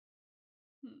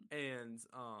 And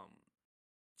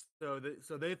so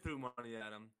they threw money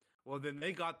at him. Well, then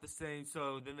they got the same.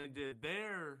 So then they did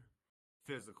their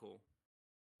physical,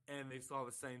 and they saw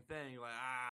the same thing.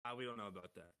 Like, we don't know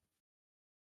about that.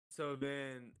 So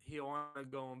then he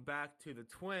wanted going back to the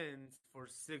Twins for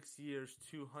 6 years,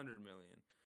 $200 million.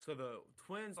 So the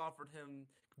Twins offered him,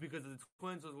 because the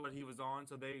Twins was what he was on,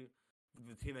 so the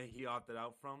team that he opted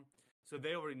out from, so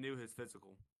they already knew his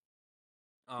physical.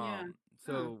 So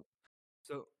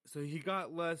he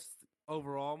got less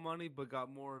overall money, but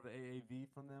got more of AAV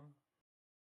from them.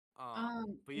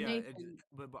 But yeah,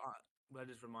 that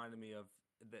just reminded me of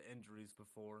the injuries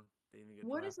before they even get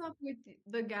What drafted. is up with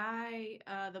the guy,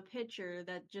 the pitcher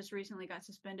that just recently got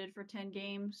suspended for 10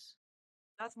 games?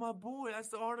 That's my boy. That's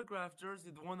the autograph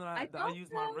jersey, the one that I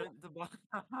used my rent to buy.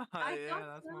 Yeah,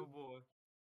 that's my boy.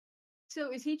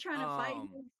 So is he trying to fight?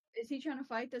 Is he trying to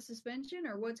fight the suspension,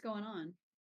 or what's going on?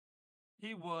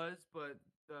 He was, but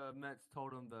the Mets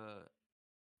told him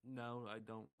no, I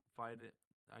don't fight it.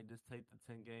 I just take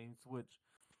the 10 games, which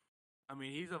I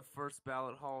mean, he's a first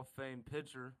ballot Hall of Fame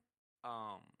pitcher.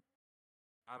 Um,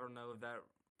 I don't know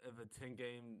if a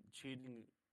 10-game cheating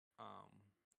um,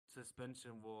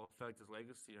 suspension will affect his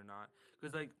legacy or not.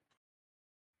 Because like,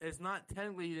 it's not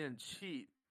technically he didn't cheat.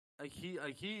 He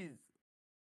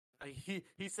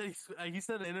said he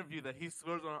said in an interview that he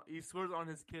swears on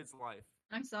his kid's life.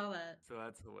 I saw that. So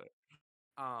that's the way.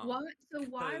 Why? So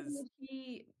why Because would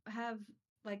he have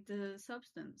like the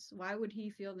substance? Why would he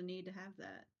feel the need to have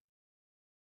that?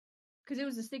 Because it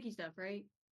was the sticky stuff, right?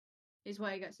 Is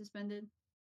why he got suspended.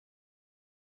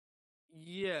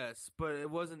 yes, but it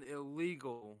wasn't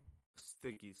illegal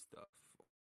sticky stuff.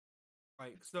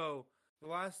 Like so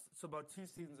about 2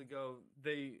 seasons ago,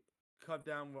 they cut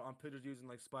down on pitchers using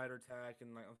like spider tack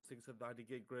and like sticky stuff to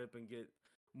get grip and get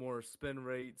more spin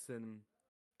rates, and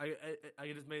I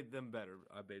just made them better,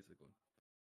 basically.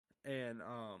 And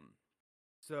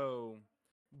so,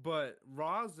 but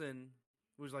rosin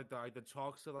was like the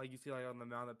chalk stuff like you see like on the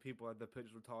mound that people like the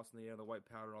pitchers were tossing in the air, the white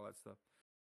powder, all that stuff.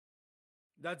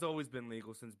 That's always been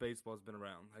legal since baseball's been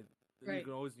around. Like, Right. you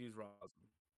can always use rosin.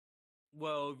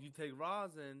 Well, if you take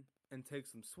rosin and take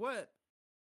some sweat,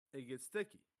 it gets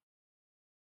sticky.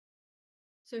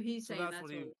 So he's So saying that's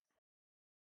what he. what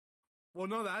Well,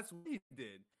 no, that's what he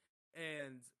did,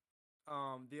 and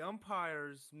the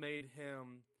umpires made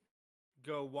him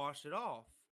go wash it off,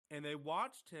 and they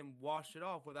watched him wash it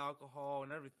off with alcohol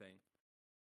and everything,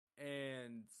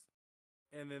 and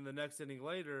then the next inning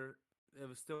later, it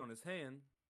was still in his hand,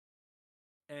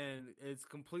 and it's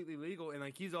completely legal. And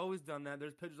like he's always done that.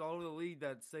 There's pitchers all over the league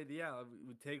that say, "Yeah,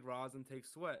 we take rosin, take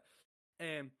sweat,"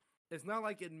 and it's not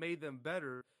like it made them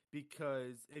better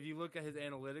because if you look at his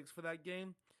analytics for that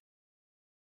game,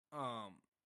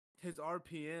 his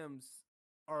RPMs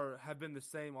have been the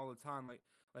same all the time.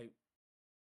 Like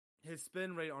his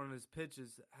spin rate on his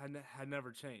pitches had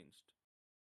never changed.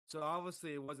 So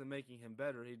obviously it wasn't making him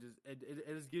better. It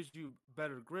just gives you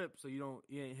better grip, so you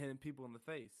ain't hitting people in the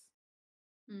face.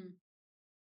 Mm.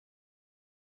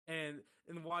 And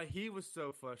why he was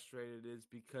so frustrated is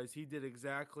because he did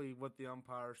exactly what the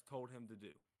umpires told him to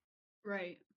do.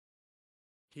 Right.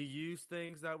 He used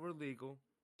things that were legal.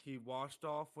 He washed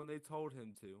off when they told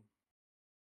him to.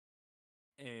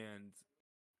 And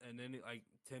then like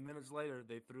 10 minutes later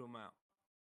they threw him out.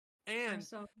 And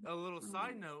a little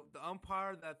side note, the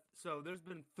umpire there's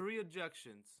been 3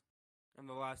 ejections in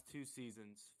the last 2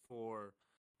 seasons for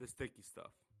the sticky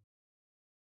stuff.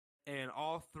 And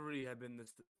all 3 have been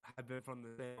from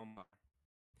the same umpire.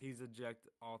 He's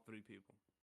ejected all 3 people.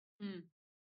 Mm.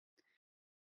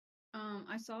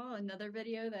 I saw another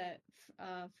video that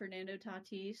Fernando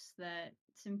Tatis that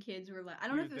some kids were like, I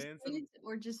don't know if it was kids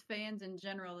or just fans in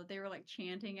general, that they were like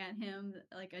chanting at him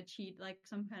like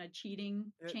some kind of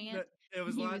cheating chant. It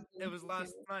was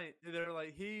last night. They're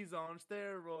like, he's on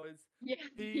steroids. Yeah,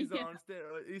 he's on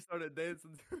steroids. He started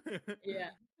dancing.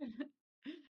 Yeah.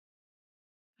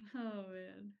 Oh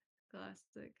man,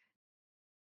 classic.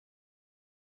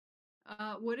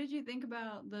 What did you think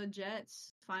about the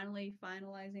Jets finally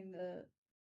finalizing the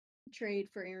trade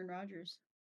for Aaron Rodgers?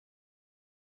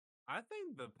 I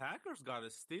think the Packers got a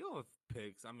steal of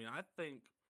picks. I mean, I think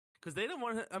because they didn't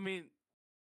want him. I mean,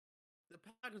 the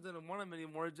Packers didn't want him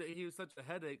anymore. He was such a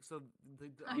headache. So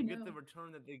to get the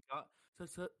return that they got,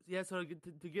 so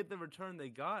to get the return they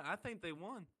got, I think they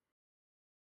won.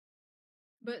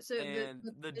 But so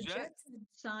the Jets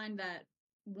signed that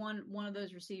one of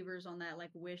those receivers on that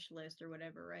like wish list or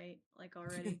whatever, right? Like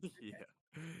already.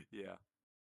 Yeah.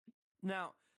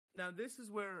 Now this is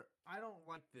where I don't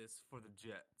like this for the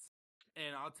Jets,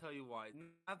 and I'll tell you why.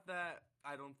 Not that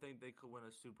I don't think they could win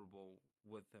a Super Bowl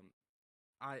with him.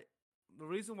 The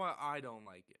reason why I don't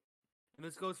like it, and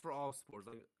this goes for all sports,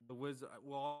 like the Wizards,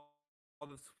 all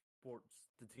the sports,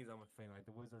 the teams I'm a fan, like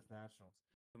the Wizards, Nationals,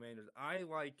 Commanders. I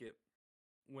like it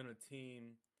when a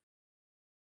team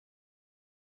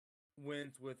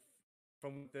wins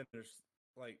from within their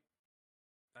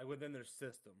within their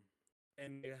system,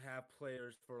 and they have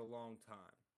players for a long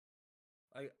time.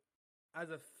 Like as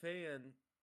a fan,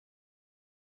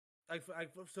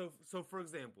 so for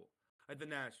example, like the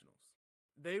Nationals,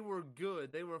 they were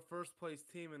good. They were a first place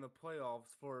team in the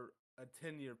playoffs for a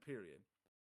 10-year period,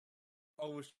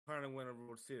 always trying to win a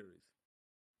World Series.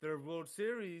 Their World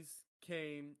Series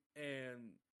came,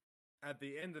 and at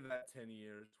the end of that 10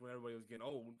 years, when everybody was getting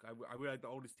old, we were like the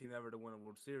oldest team ever to win a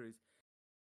World Series.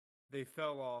 They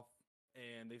fell off,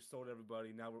 and they sold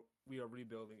everybody. Now we are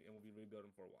rebuilding, and we'll be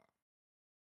rebuilding for a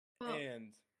while. And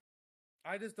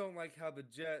I just don't like how the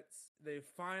Jets, they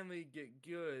finally get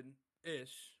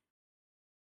good-ish,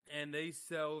 and they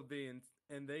sell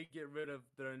and they get rid of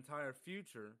their entire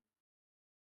future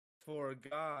for a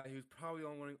guy who's probably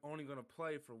only going to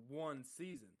play for one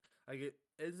season.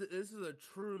 This is a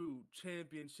true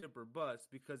championship or bust,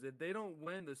 because if they don't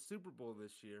win the Super Bowl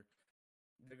this year,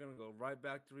 they're going to go right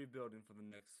back to rebuilding for the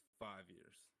next 5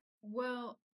 years.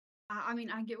 Well, I mean,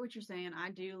 I get what you're saying.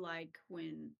 I do like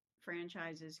when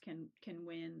franchises can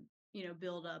win,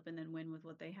 build up and then win with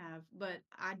what they have. But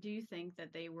I do think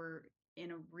that they were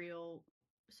in a real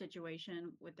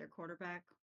situation with their quarterback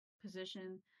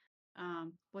position.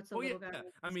 What's the Oh yeah, little guy?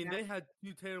 I mean they had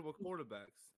two terrible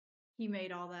quarterbacks. He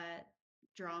made all that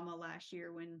drama last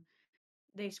year when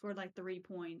they scored like 3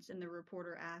 points, and the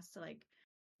reporter asked, like,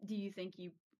 do you think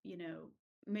you know,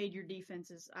 made your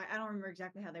defenses? I don't remember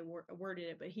exactly how they worded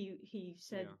it, but he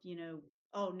said, Yeah.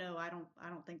 oh no, I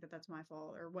don't think that that's my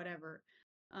fault or whatever.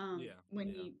 When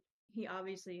Yeah. he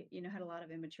obviously had a lot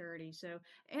of immaturity. So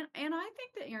and I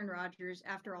think that Aaron Rodgers,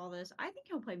 after all this, I think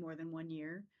he'll play more than 1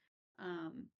 year.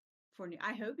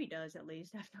 I hope he does, at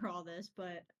least after all this,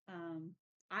 but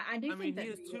I do I mean think he that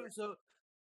has New two York. so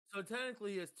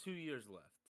technically he has 2 years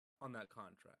left on that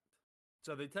contract.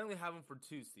 So they technically have him for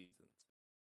 2 seasons.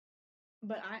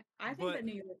 But I think But that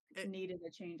New York it, needed a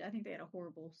change. I think they had a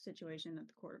horrible situation at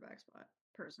the quarterback spot,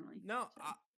 personally. no, So,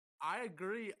 I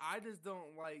agree. I just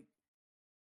don't like.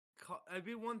 It'd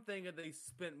be one thing if they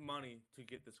spent money to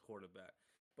get this quarterback,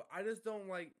 but I just don't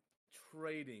like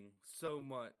trading so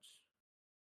much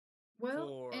well,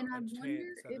 for and I a wonder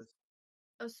chance at if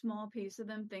a. a small piece of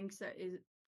them thinks that is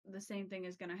the same thing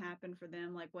is going to happen for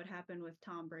them, like what happened with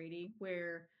Tom Brady,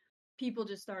 where people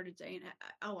just started saying,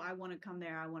 "Oh, I want to come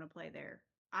there. I want to play there."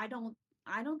 I don't.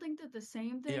 I don't think that the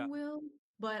same Yeah. thing will,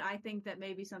 but I think that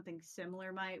maybe something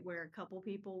similar might, where a couple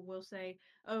people will say,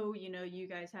 "Oh, you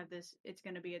guys have this. It's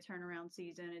going to be a turnaround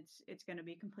season. It's going to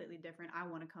be completely different. I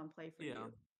want to come play for Yeah.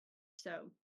 you."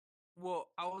 So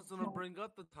Well, I was gonna small. bring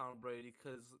up the Tom Brady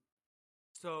because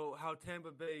how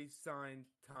Tampa Bay signed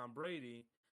Tom Brady,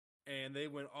 and they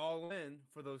went all in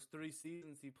for those 3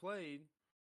 seasons he played,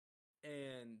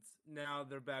 and now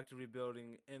they're back to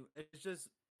rebuilding. And it's just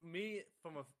me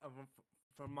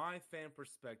from my fan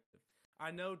perspective. I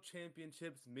know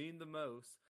championships mean the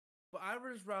most, but I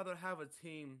would just rather have a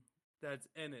team that's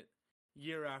in it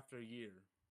year after year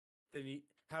than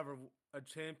have a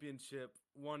championship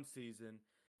one season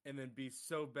and then be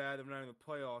so bad that we're not in the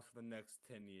playoffs for the next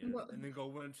 10 years, Well, and then go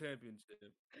win a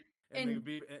championship, and then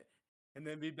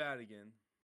and be bad again.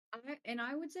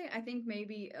 I would say I think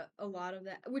maybe a lot of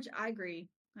that, which I agree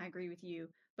with you,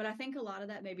 but I think a lot of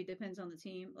that maybe depends on the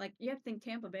team. Like you have to think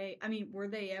Tampa Bay. I mean, were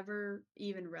they ever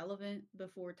even relevant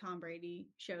before Tom Brady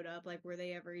showed up? Like, were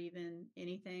they ever even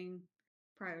anything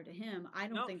prior to him? I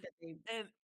don't No, think that they. and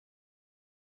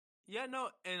yeah, no,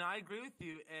 and I agree with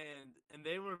you, and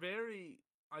they were very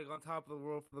like on top of the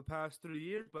world for the past 3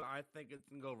 years, but I think it's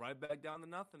gonna go right back down to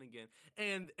nothing again.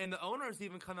 And the owners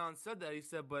even come out and said that. He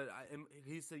said,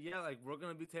 he said, yeah, like we're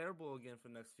gonna be terrible again for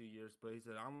the next few years, but he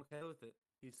said I'm okay with it.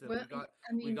 He said Well, I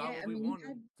we mean, got yeah, what I we mean,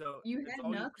 wanted, so you it's had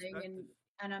all your nothing, perspective.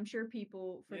 and I'm sure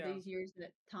people for Yeah, these years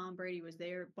that Tom Brady was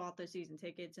there bought those season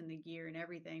tickets and the gear and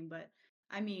everything. But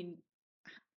I mean,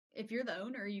 if you're the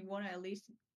owner, you want to at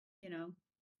least, you know,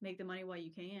 make the money while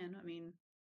you can. I mean,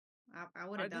 I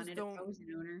would I have done just it if I don't was an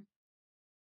owner.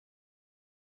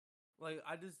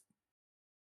 I just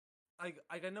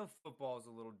I know football is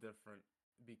a little different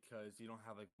because you don't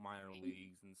have like minor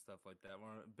leagues and stuff like that.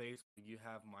 Where basically you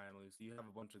have minor leagues, so you have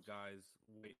a bunch of guys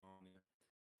waiting on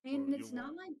you, And or you're it's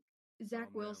not waiting like Zach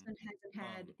on them. Wilson hasn't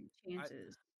had I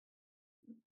chances.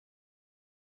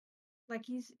 Like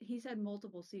he's had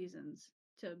multiple seasons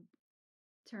to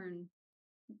turn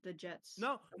the Jets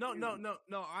no no no around. no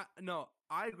no I no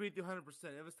I agree with you 100%.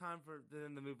 It was time for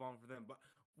them to move on for them, but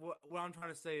what I'm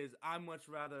trying to say is I much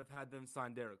rather have had them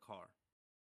sign Derek Carr.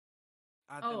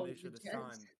 I think Oh, they the should have Jets.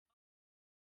 signed.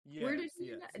 Where Yes,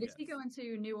 yes, did yes. he go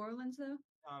into New Orleans though?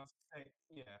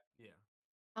 Yeah, yeah.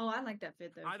 Oh, I like that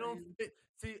fit though I for don't him.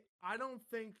 see. I don't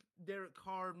think Derek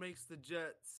Carr makes the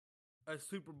Jets a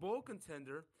Super Bowl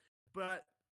contender. But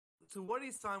so what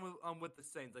he signed with the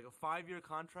Saints, like a 5-year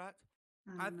contract.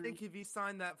 I I don't know. think if he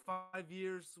signed that 5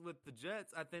 years with the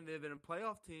Jets, I think they've been a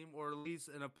playoff team or at least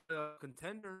in a playoff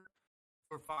contender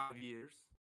for 5 years.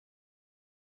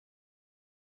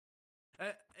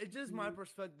 It's just my Mm.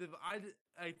 perspective.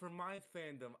 From my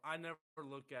fandom, I never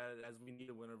look at it as we need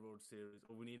to win a World Series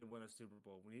or we need to win a Super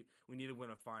Bowl. We need to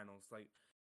win a finals. Like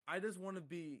I just want to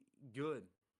be good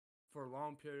for a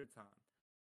long period of time.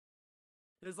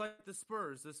 It's like the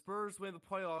Spurs. The Spurs win the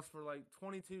playoffs for like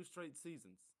 22 straight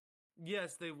seasons.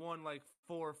 Yes, they won like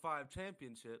 4 or 5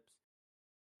 championships,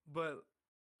 but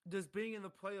just being in the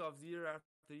playoffs year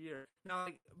after year. Now,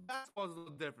 like basketball is a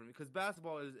little different because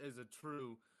basketball is a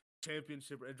true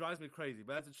championship. It drives me crazy,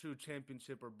 but that's a true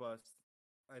championship or bust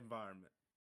environment.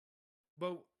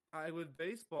 But with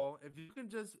baseball, if you can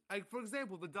just like, for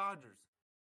example, the Dodgers,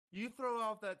 you throw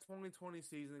off that 2020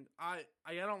 season. I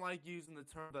don't like using the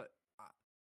term that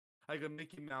like a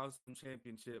Mickey Mouse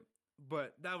championship,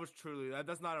 but that was truly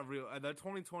that's not a real. The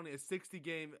 2020 a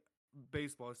 60-game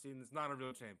baseball season. It's not a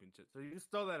real championship, so you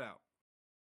just throw that out.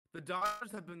 The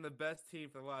Dodgers have been the best team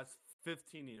for the last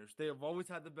 15 years. They have always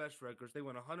had the best records. They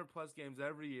win 100 plus games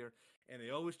every year, and they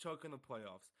always choke in the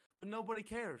playoffs. But nobody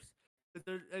cares.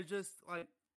 It's just like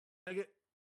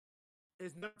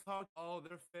it's never talked all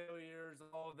their failures,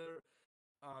 all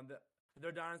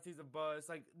their dynasty's a buzz.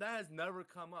 Like that has never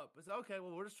come up. It's okay.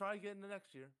 Well, we'll just try again the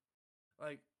next year.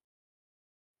 Like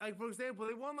for example,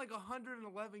 they won like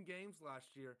 111 games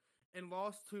last year and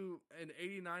lost to an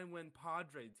 89 win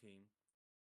Padre team,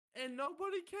 and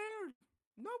nobody cared.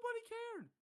 Nobody cared.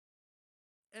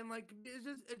 And like it's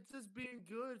just being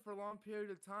good for a long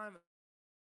period of time.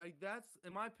 Like that's,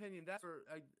 in my opinion, that's where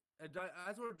it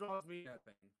draws me that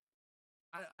thing.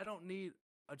 I don't need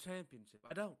a championship.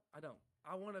 I don't.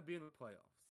 I want to be in the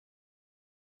playoffs.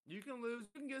 You can lose.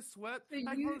 You can get swept. So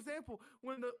like for example,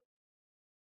 well,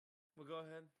 go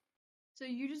ahead. So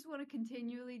you just want to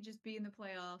continually just be in the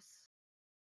playoffs,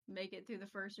 make it through the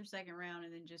first or second round,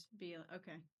 and then just be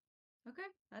okay. Okay,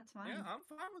 that's fine. Yeah, I'm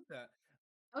fine with that.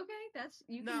 Okay,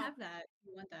 you can have that.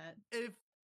 You want that.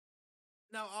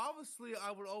 Now, obviously, I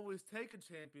would always take a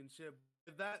championship.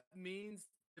 If that means,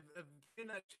 if getting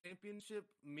that championship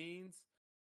means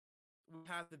we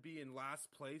have to be in last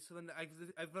place for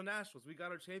the Nationals, we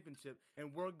got our championship,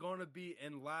 and we're going to be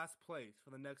in last place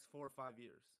for the next 4 or 5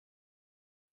 years.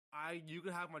 You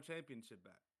can have my championship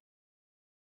back.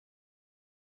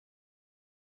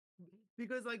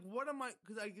 Because, like, what am I?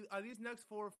 Because these next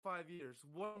 4 or 5 years,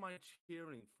 what am I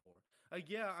cheering for? Like,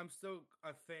 yeah, I'm still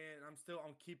a fan. I'm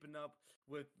keeping up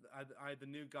with the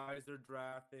new guys they're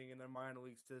drafting in their minor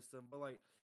league system. But like,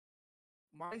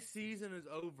 my season is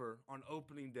over on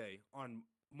opening day on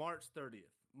March 30th.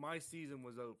 My season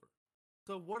was over.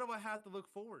 So what do I have to look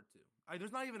forward to?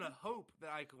 There's not even a hope that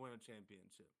I could win a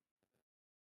championship.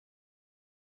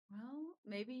 Well,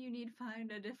 maybe you need to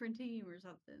find a different team or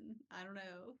something. I don't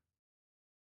know.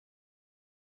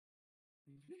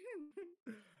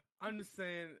 I'm just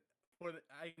saying,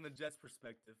 from the Jets'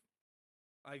 perspective,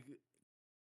 like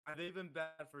they've been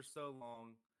bad for so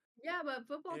long. Yeah, but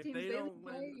football teams they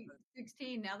play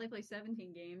 16. Now they play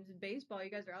 17 games. In baseball,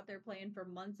 you guys are out there playing for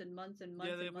months and months and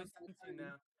months. Yeah, they play 17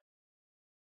 now.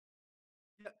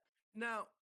 Yeah. Now,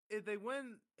 if they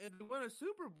win a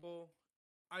Super Bowl,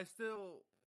 like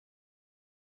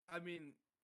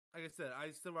I said,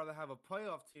 I still rather have a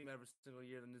playoff team every single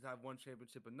year than just have one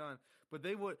championship and none. But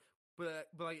they would, but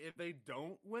like if they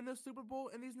don't win the Super Bowl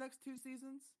in these next 2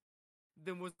 seasons,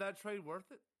 then was that trade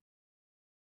worth it?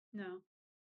 No.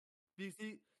 Do you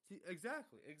see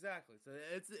exactly. So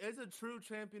it's a true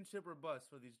championship or bust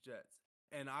for these Jets,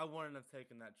 and I wouldn't have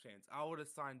taken that chance. I would have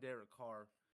signed Derek Carr.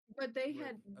 But they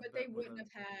wouldn't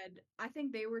have had. I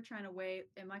think they were trying to wait,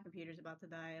 and my computer's about to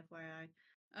die, FYI.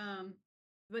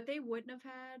 But they wouldn't have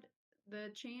had the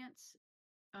chance,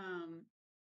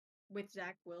 with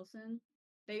Zach Wilson.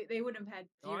 They wouldn't have had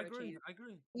zero chance. I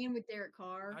agree. And with Derek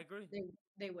Carr, I agree.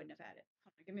 They wouldn't have had it.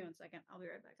 Hold on, give me 1 second. I'll be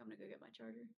right back. I'm gonna go get my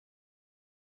charger.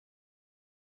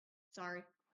 Sorry.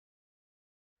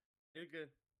 You're good.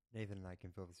 Nathan and I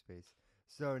can fill the space.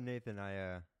 So Nathan,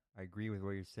 I agree with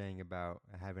what you're saying about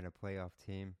having a playoff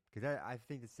team because I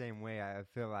think the same way. I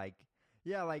feel like,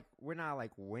 yeah, like we're not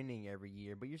like winning every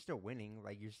year, but you're still winning.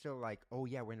 Like you're still like, oh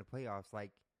yeah, we're in the playoffs.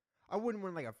 Like I wouldn't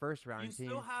win like a first round team.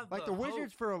 Still have like the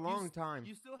Wizards for a long time.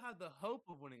 You still have the hope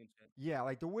of winning a championship. Yeah,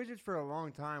 like the Wizards for a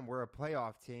long time were a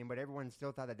playoff team, but everyone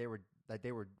still thought that they were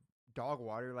dog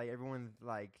water. Like everyone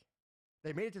like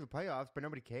they made it to the playoffs, but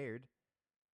nobody cared.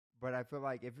 But I feel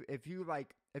like if you're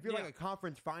like a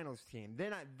conference finals team,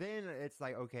 then it's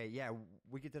like, okay, yeah,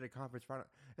 we get to the conference final.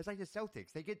 It's like the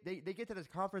Celtics. They get to the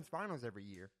conference finals every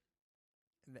year,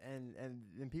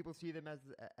 and people see them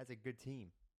as a good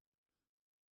team.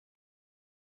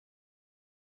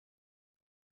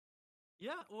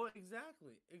 Yeah, well,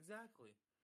 exactly.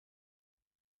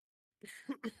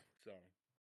 Sorry,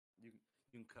 you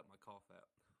can cut my cough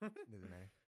out. Doesn't matter.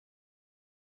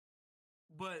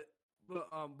 But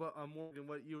Morgan,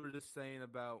 what you were just saying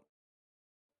about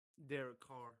Derek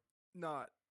Carr, not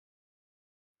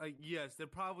like yes, they're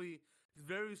probably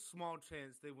very small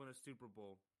chance they win a Super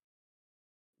Bowl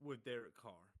with Derek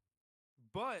Carr.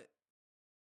 But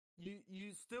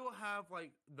you still have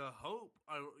like the hope.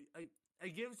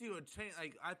 It gives you a chance.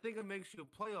 Like I think it makes you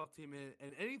a playoff team,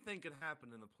 and anything can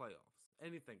happen in the playoffs.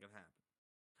 Anything can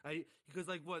happen. Because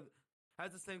like what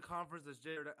has the same conference as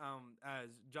as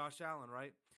Josh Allen,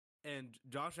 right? And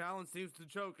Josh Allen seems to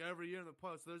choke every year in the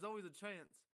playoffs, so there's always a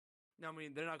chance. Now, I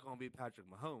mean, they're not going to beat Patrick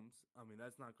Mahomes. I mean,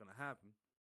 that's not going to happen.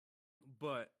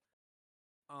 But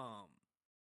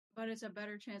But it's a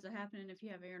better chance of happening if you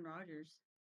have Aaron Rodgers.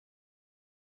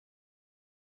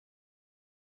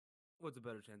 what's a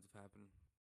better chance of happening?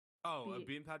 Oh,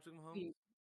 beating Patrick Mahomes?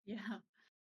 Yeah.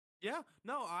 Yeah,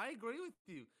 no, I agree with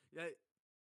you. Yeah,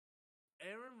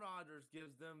 Aaron Rodgers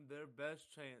gives them their best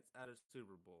chance at a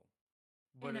Super Bowl,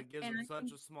 but it gives them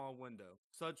such a small window.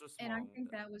 And I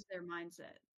think that was their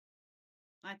mindset.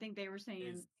 I think they were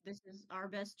saying this is our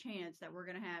best chance that we're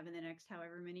going to have in the next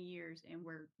however many years, and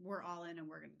we're all in and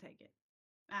we're going to take it.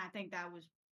 I think that was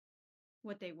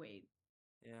what they weighed.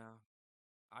 Yeah,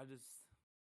 I just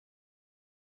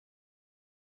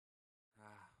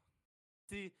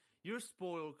see you're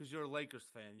spoiled because you're a Lakers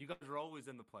fan. You guys are always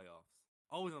in the playoffs.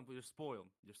 Always in the, you're spoiled.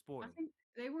 You're spoiled. I think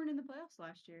they weren't in the playoffs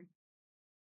last year.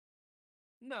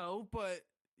 No, but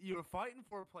you were fighting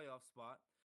for a playoff spot.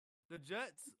 The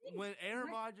Jets, when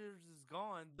Aaron Rodgers is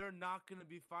gone, they're not going to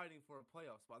be fighting for a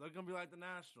playoff spot. They're going to be like the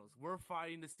Nationals. We're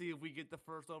fighting to see if we get the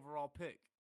first overall pick.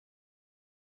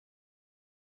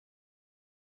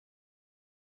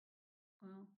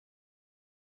 Well,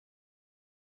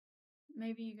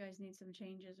 maybe you guys need some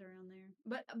changes around there.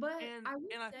 But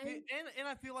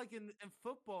I feel like in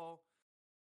football,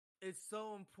 it's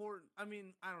so important. I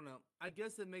mean, I don't know. I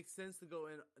guess it makes sense to go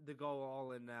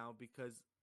all in now because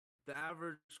the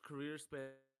average career span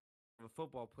of a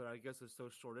football player, I guess, is so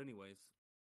short, anyways.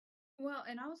 Well,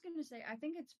 and I was going to say, I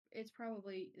think it's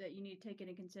probably that you need to take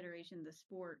into consideration the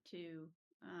sport too,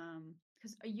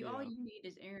 because all you need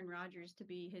is Aaron Rodgers to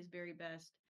be his very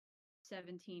best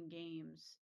 17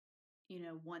 games,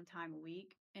 one time a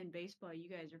week. And baseball, you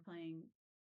guys are playing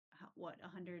what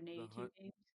 182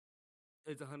 games?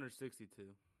 It's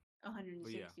 162.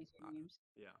 162 games.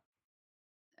 Yeah.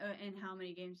 And how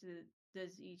many games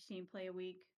does each team play a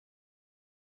week?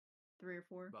 3 or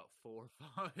 4? About 4 or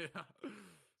 5, yeah.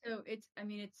 So it's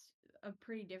a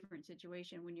pretty different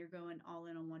situation when you're going all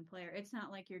in on one player. It's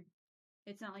not like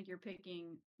you're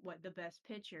picking the best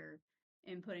pitcher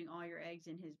and putting all your eggs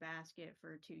in his basket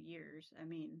for 2 years. I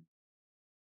mean,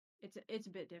 it's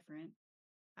a bit different,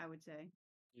 I would say.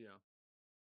 Yeah.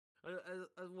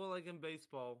 As well, like in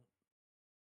baseball,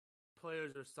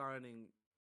 players are signing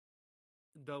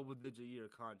double-digit year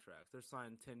contracts. They're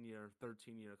signing 10-year,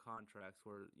 13-year contracts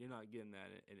where you're not getting that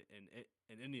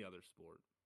in any other sport.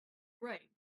 Right.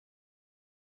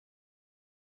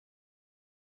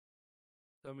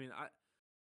 I mean,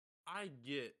 I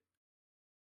get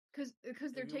because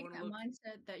they're taking that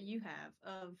mindset that you have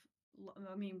of.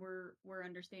 I mean, we're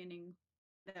understanding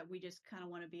that we just kind of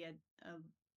want to be a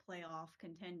playoff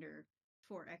contender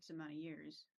for X amount of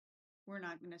years. We're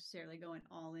not necessarily going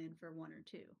all in for 1 or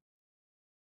 2.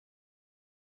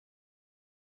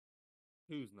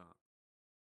 Who's not?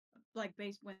 Like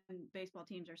when baseball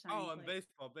teams are signing. Oh, and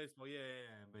baseball,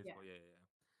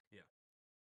 yeah.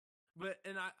 But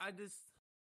I just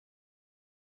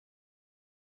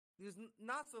there's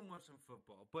not so much in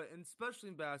football, but especially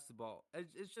in basketball, it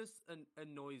just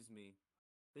annoys me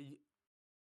that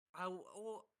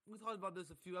we talked about this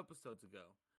a few episodes ago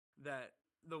that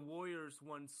the Warriors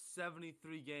won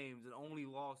 73 games and only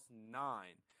lost 9,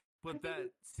 but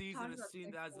that season is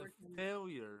seen as a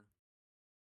failure.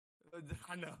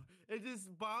 I know it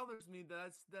just bothers me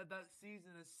that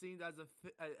season is seen as a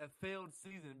failed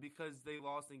season because they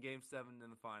lost in Game 7 in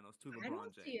the finals to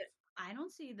LeBron James. I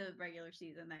don't see the regular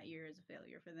season that year as a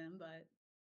failure for them, but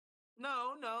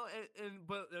no,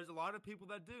 but there's a lot of people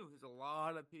that do.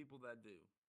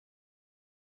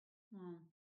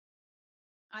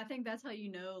 I think that's how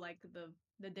you know, like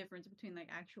the difference between like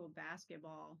actual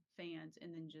basketball fans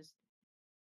and then just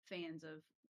fans of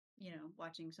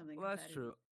watching something. Well, that's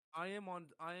true. I am on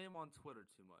Twitter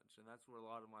too much, and that's where a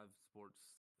lot of my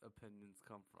sports opinions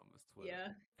come from is Twitter. Yeah,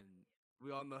 and we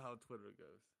all know how Twitter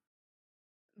goes.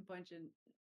 A bunch of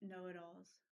know-it-alls.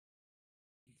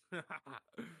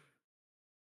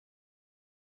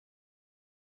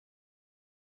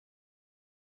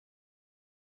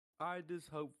 I just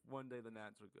hope one day the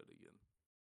Nats are good again.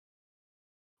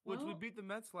 Which we beat the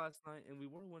Mets last night, and we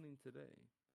were winning today.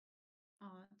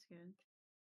 Oh, that's good.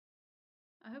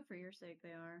 I hope for your sake they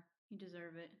are. You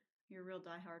deserve it. You're a real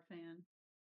diehard fan.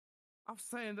 I'm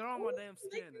saying they're on my Oh, damn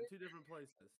skin in two different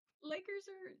places. Lakers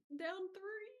are down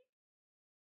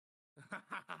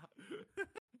 3.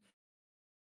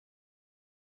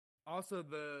 Also,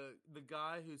 the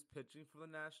guy who's pitching for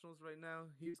the Nationals right now,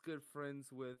 he's good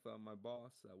friends with my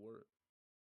boss at work.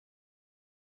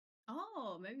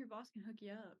 Oh, maybe your boss can hook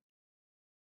you up.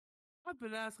 I've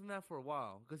been asking that for a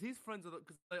while because he's friends with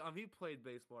because he played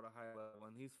baseball at a high level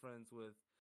and he's friends with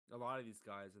a lot of these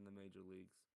guys in the major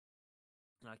leagues.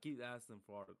 And I keep asking them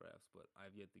for autographs, but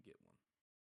I've yet to get one.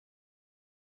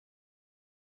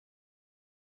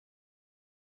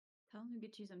 Tell him to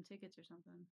get you some tickets or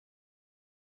something.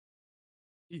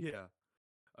 Yeah,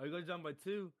 are you going down by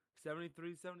 2?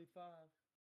 73, 75.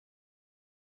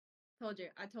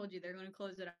 I told you they're going to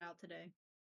close it out today.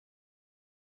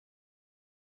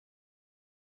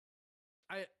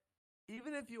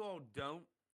 Even if you all don't,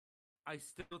 I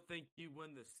still think you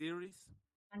win the series.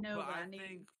 I know, but I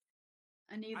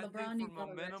need LeBron needs for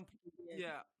momentum.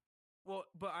 Yeah, well,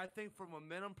 but I think for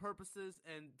momentum purposes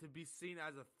and to be seen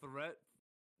as a threat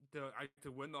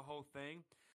to win the whole thing,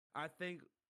 I think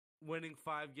winning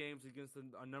 5 games against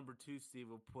a number 2 seed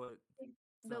will put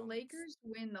the Lakers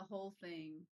win the whole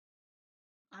thing.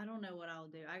 I don't know what I'll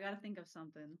do. I got to think of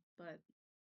something, but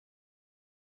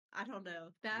I don't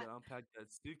know. That unpack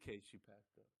that suitcase you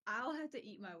packed up. I'll have to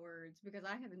eat my words because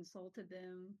I have insulted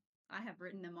them. I have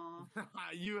written them off.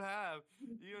 You have.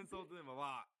 You insulted them a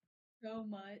lot. So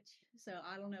much. So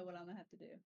I don't know what I'm going to have to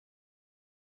do.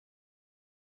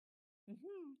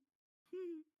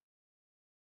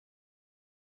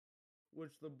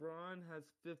 Which LeBron has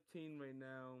 15 right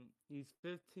now. He's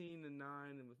 15 and 9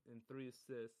 and 3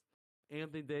 assists.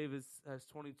 Anthony Davis has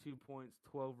 22 points,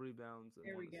 12 rebounds, and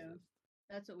there 1 we go. assist.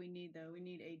 That's what we need, though. We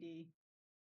need AD.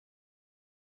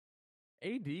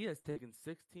 AD has taken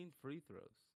 16 free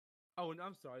throws. Oh, and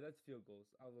I'm sorry, that's field goals.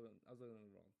 I was looking at the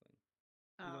wrong thing.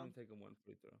 He's only taken 1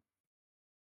 free throw.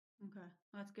 Okay,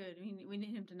 that's good. We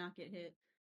need him to not get hit.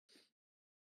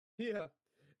 Yeah,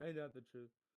 ain't that the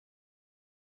truth?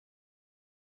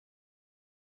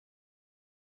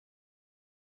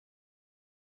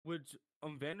 Which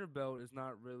Vanderbilt is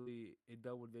not really a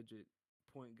double-digit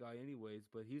point guy, anyways.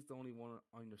 But he's the only one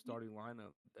on your starting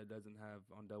lineup that doesn't have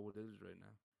on double digits right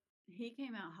now. He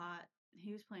came out hot.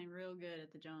 He was playing real good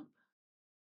at the jump.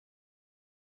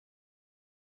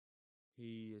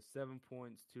 He is 7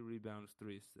 points, 2 rebounds,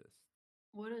 3 assists.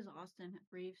 What does Austin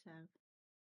Reeves have?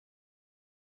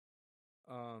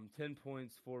 10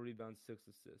 points, 4 rebounds, 6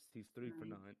 assists. He's 3 for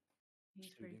 9.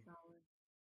 He's pretty solid.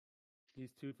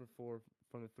 He's 2 for 4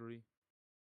 from the 3.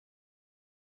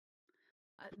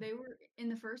 They were in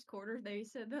the first quarter. They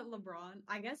said that LeBron,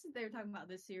 I guess they were talking about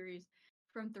this series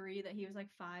from 3, that he was like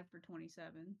 5 for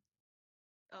 27.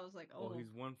 I was like, oh. Well,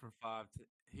 he's 1 for 5.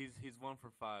 He's 1 for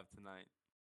 5 tonight.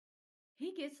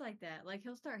 He gets like that. Like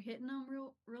he'll start hitting them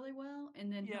really well,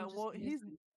 and then yeah. Well, he's.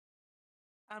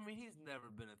 I mean, he's never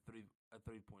been a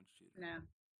 3-point shooter. No,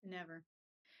 never.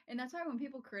 And that's why when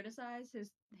people criticize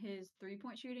his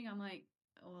 3-point shooting, I'm like,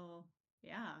 well,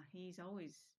 yeah, he's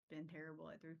always been terrible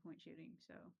at 3-point shooting,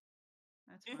 so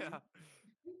that's fine. Yeah.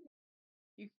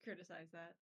 You can criticize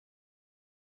that.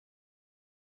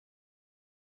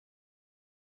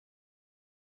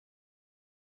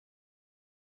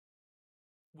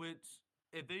 Which,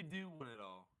 if they do win it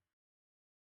all,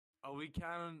 are we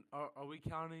counting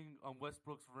on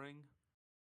Westbrook's ring?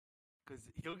 Because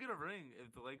he'll get a ring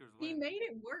if the Lakers win. He made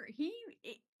it work.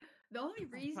 The only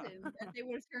reason that they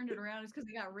would have turned it around is because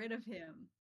they got rid of him.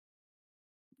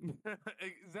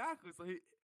 Exactly. So his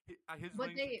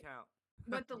ring can count.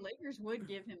 But the Lakers would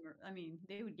give him. I mean,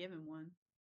 they would give him one.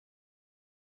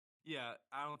 Yeah,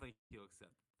 I don't think he'll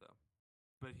accept it though.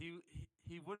 But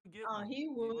he wouldn't get. Oh, one. he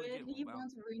would. He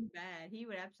wants a ring bad. He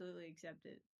would absolutely accept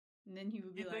it. And then he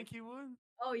would be You think he would?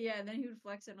 Oh yeah, and then he would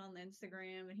flex it on the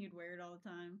Instagram, and he'd wear it all the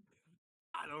time.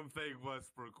 I don't think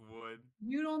Westbrook would.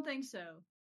 You don't think so?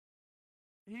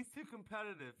 He's too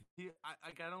competitive.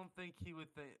 I don't think he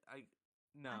would think.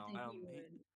 No, I don't.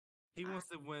 He wants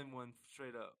to win one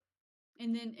straight up.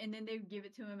 And then they would give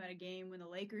it to him at a game when the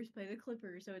Lakers play the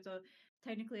Clippers, so it's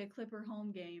technically a Clipper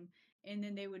home game. And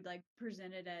then they would like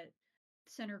present it at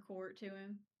center court to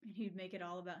him, and he'd make it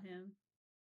all about him.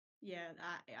 Yeah,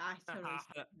 I totally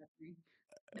see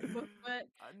that. But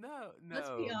no. Let's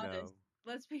be honest.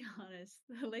 Let's be honest.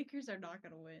 The Lakers are not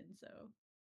going to win, so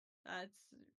that's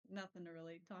nothing to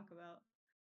really talk about.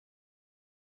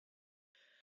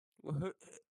 Well, who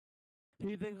do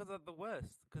you think is at the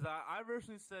West? Because I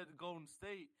originally said Golden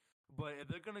State, but if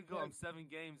they're going to go on 7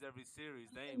 games every series,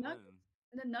 they ain't winning.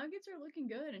 The Nuggets are looking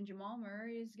good, and Jamal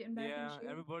Murray is getting back in shape.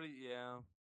 Everybody,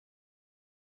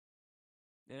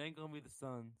 It ain't gonna be the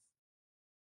Suns.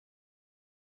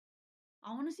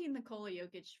 I want to see Nikola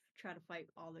Jokic try to fight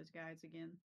all those guys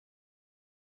again.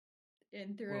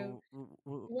 And throw.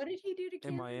 What did he do to in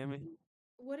Cameron? Miami?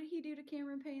 What did he do to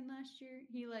Cameron Payne last year?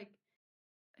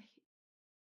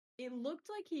 It looked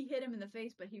like he hit him in the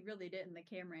face, but he really didn't. The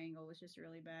camera angle was just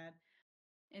really bad.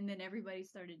 And then everybody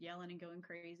started yelling and going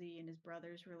crazy, and his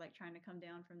brothers were like trying to come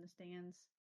down from the stands.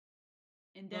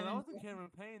 And No, that Devin wasn't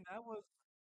Cameron Payne. That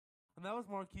was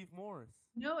Markieff Morris.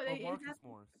 No, they Marcus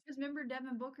Morris. because remember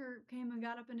Devin Booker came and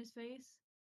got up in his face.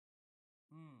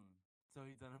 So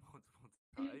he's done it multiple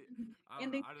times.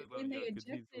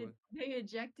 They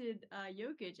ejected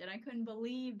Jokic, and I couldn't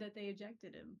believe that they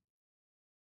ejected him.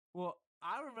 Well,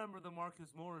 I remember the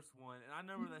Marcus Morris one, and I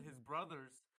remember that his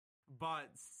brothers bought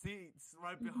seats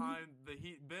right behind the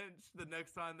Heat bench the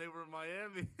next time they were in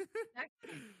Miami.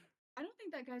 I don't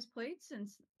think that guy's played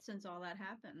since all that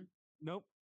happened. Nope.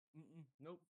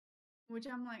 Nope. Which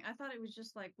I'm like, I thought it was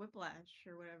just like whiplash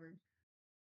or whatever.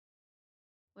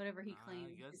 Whatever he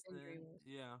claimed his injury was.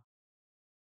 Yeah.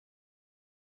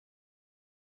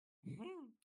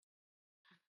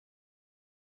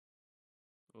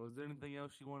 Well, is there anything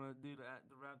else you want to do to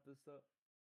wrap this up?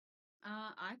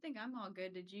 I think I'm all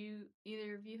good. Did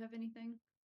either of you have anything?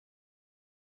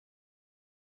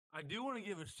 I do want to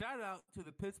give a shout out to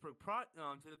the Pittsburgh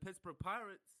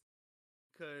Pirates,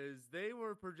 because they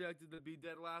were projected to be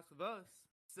dead last with us,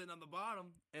 sitting on the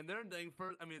bottom, and they're dang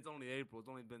first. I mean, it's only April; it's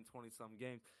only been 20-some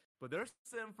games, but they're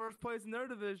sitting first place in their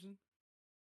division.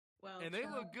 Well, and they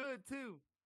look good too.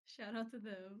 Shout out to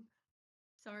them.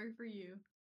 Sorry for you.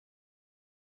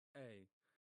 Hey,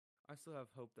 I still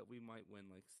have hope that we might win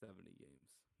like 70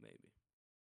 games, maybe.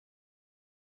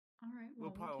 All right. Well,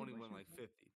 we'll probably only win like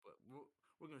 50, but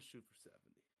we're gonna shoot for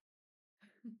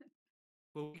 70.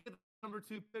 Well, we get number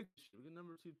 2 pick. We get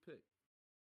number 2 pick.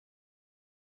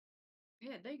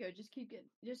 Yeah, there you go. Just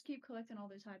keep collecting all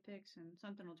those high picks, and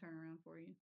something will turn around for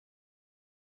you.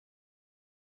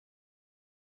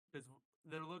 Because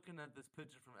they're looking at this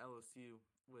pitcher from LSU,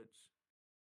 which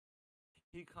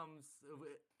he comes.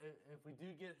 If we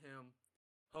do get him,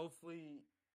 hopefully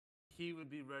he would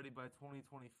be ready by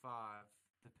 2025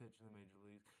 to pitch in the major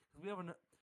leagues. Because we have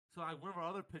one of our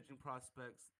other pitching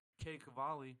prospects, Kay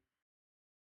Cavalli.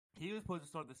 He was supposed to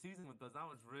start the season with us. I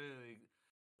was really,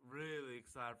 really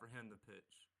excited for him to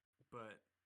pitch, but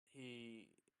he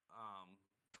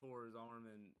tore his arm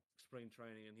in spring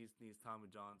training, and he needs Tommy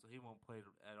John, so he won't play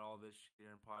at all this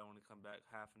year and probably want to come back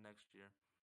half of next year.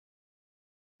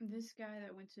 This guy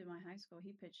that went to my high school,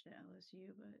 he pitched at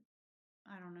LSU, but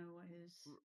I don't know what his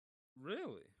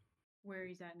really where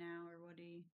he's at now or what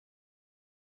he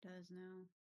does now.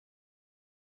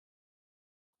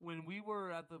 When we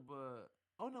were at the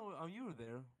you were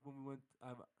there when we went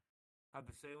at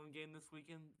the Salem game this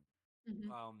weekend.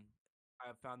 Mm-hmm.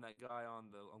 I found that guy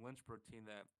on the Lynchburg team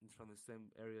that is from the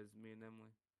same area as me and Emily.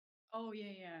 Oh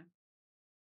yeah.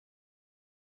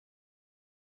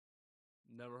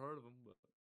 Never heard of him, but.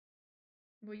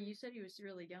 Well, you said he was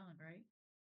really young, right?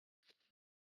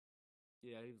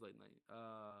 Yeah, he was like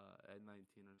at 19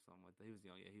 or something like that. He was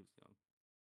young. Yeah, he was young.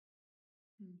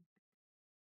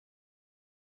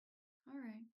 All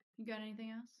right. You got anything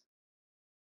else?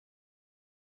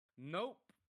 Nope.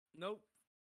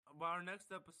 But our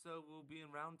next episode will be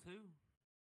in round 2.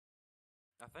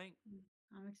 I think.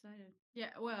 I'm excited.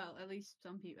 Yeah, well, at least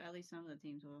some of the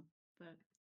teams will. But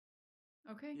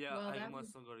okay. Yeah, well,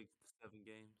 unless they'll go to 7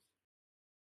 games.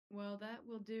 Well, that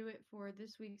will do it for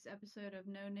this week's episode of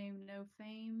No Name, No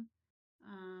Fame.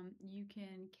 You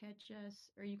can catch us,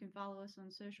 or you can follow us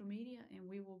on social media, and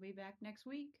we will be back next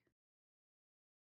week.